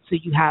so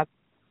you have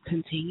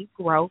continued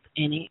growth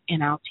in it,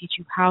 and I'll teach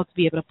you how to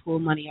be able to pull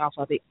money off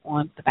of it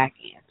on the back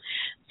end.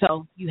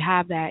 So you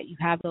have that. You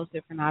have those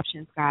different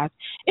options, guys.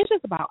 It's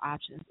just about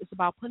options. It's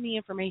about putting the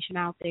information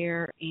out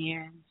there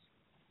and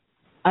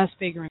us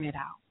figuring it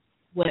out.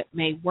 What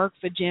may work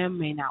for Jim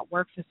may not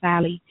work for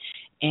Sally,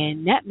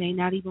 and that may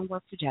not even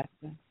work for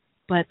Jessica.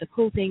 But the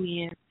cool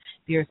thing is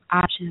there's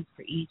options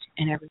for each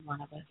and every one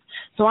of us.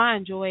 So I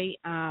enjoy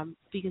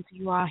speaking to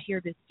you all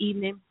here this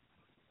evening,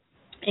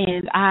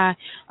 and I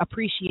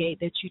appreciate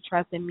that you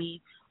trusted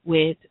me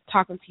with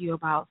talking to you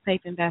about safe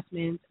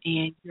investments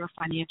and your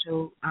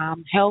financial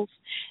health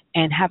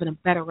and having a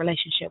better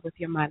relationship with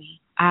your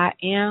money. I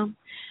am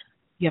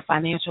your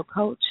financial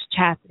coach,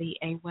 Chastity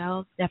A.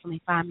 Wells.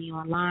 Definitely find me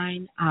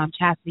online,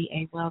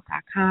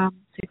 ChastityAWells.com,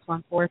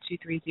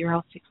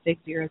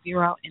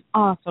 614-230-6600, and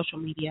all social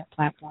media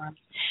platforms.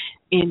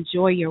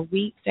 Enjoy your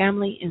week,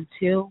 family.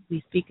 Until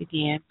we speak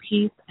again,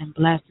 peace and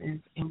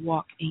blessings, and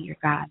walk in your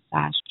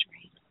God-sized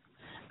dreams.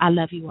 I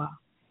love you all.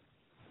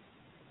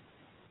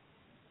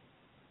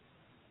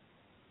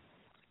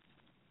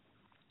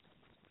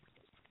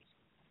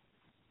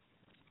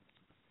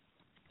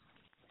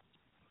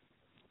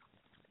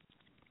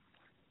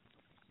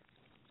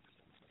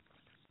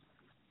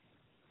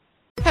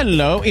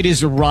 Hello, it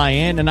is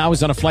Ryan, and I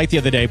was on a flight the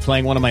other day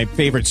playing one of my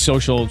favorite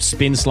social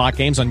spin slot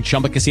games on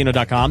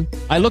ChumbaCasino.com.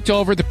 I looked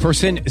over at the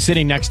person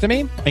sitting next to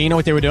me, and you know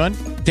what they were doing?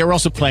 They were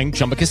also playing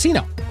Chumba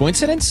Casino.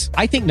 Coincidence?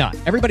 I think not.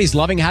 Everybody's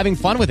loving having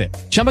fun with it.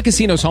 Chumba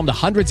Casino is home to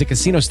hundreds of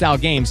casino-style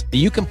games that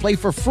you can play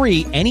for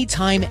free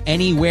anytime,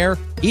 anywhere,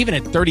 even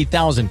at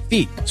 30,000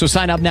 feet. So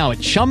sign up now at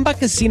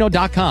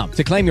ChumbaCasino.com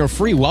to claim your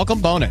free welcome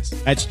bonus.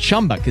 That's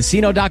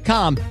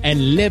ChumbaCasino.com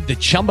and live the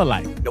Chumba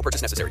life. No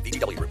purchase necessary.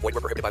 VGW. Void where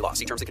prohibited by law.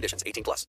 See terms and conditions. 18+.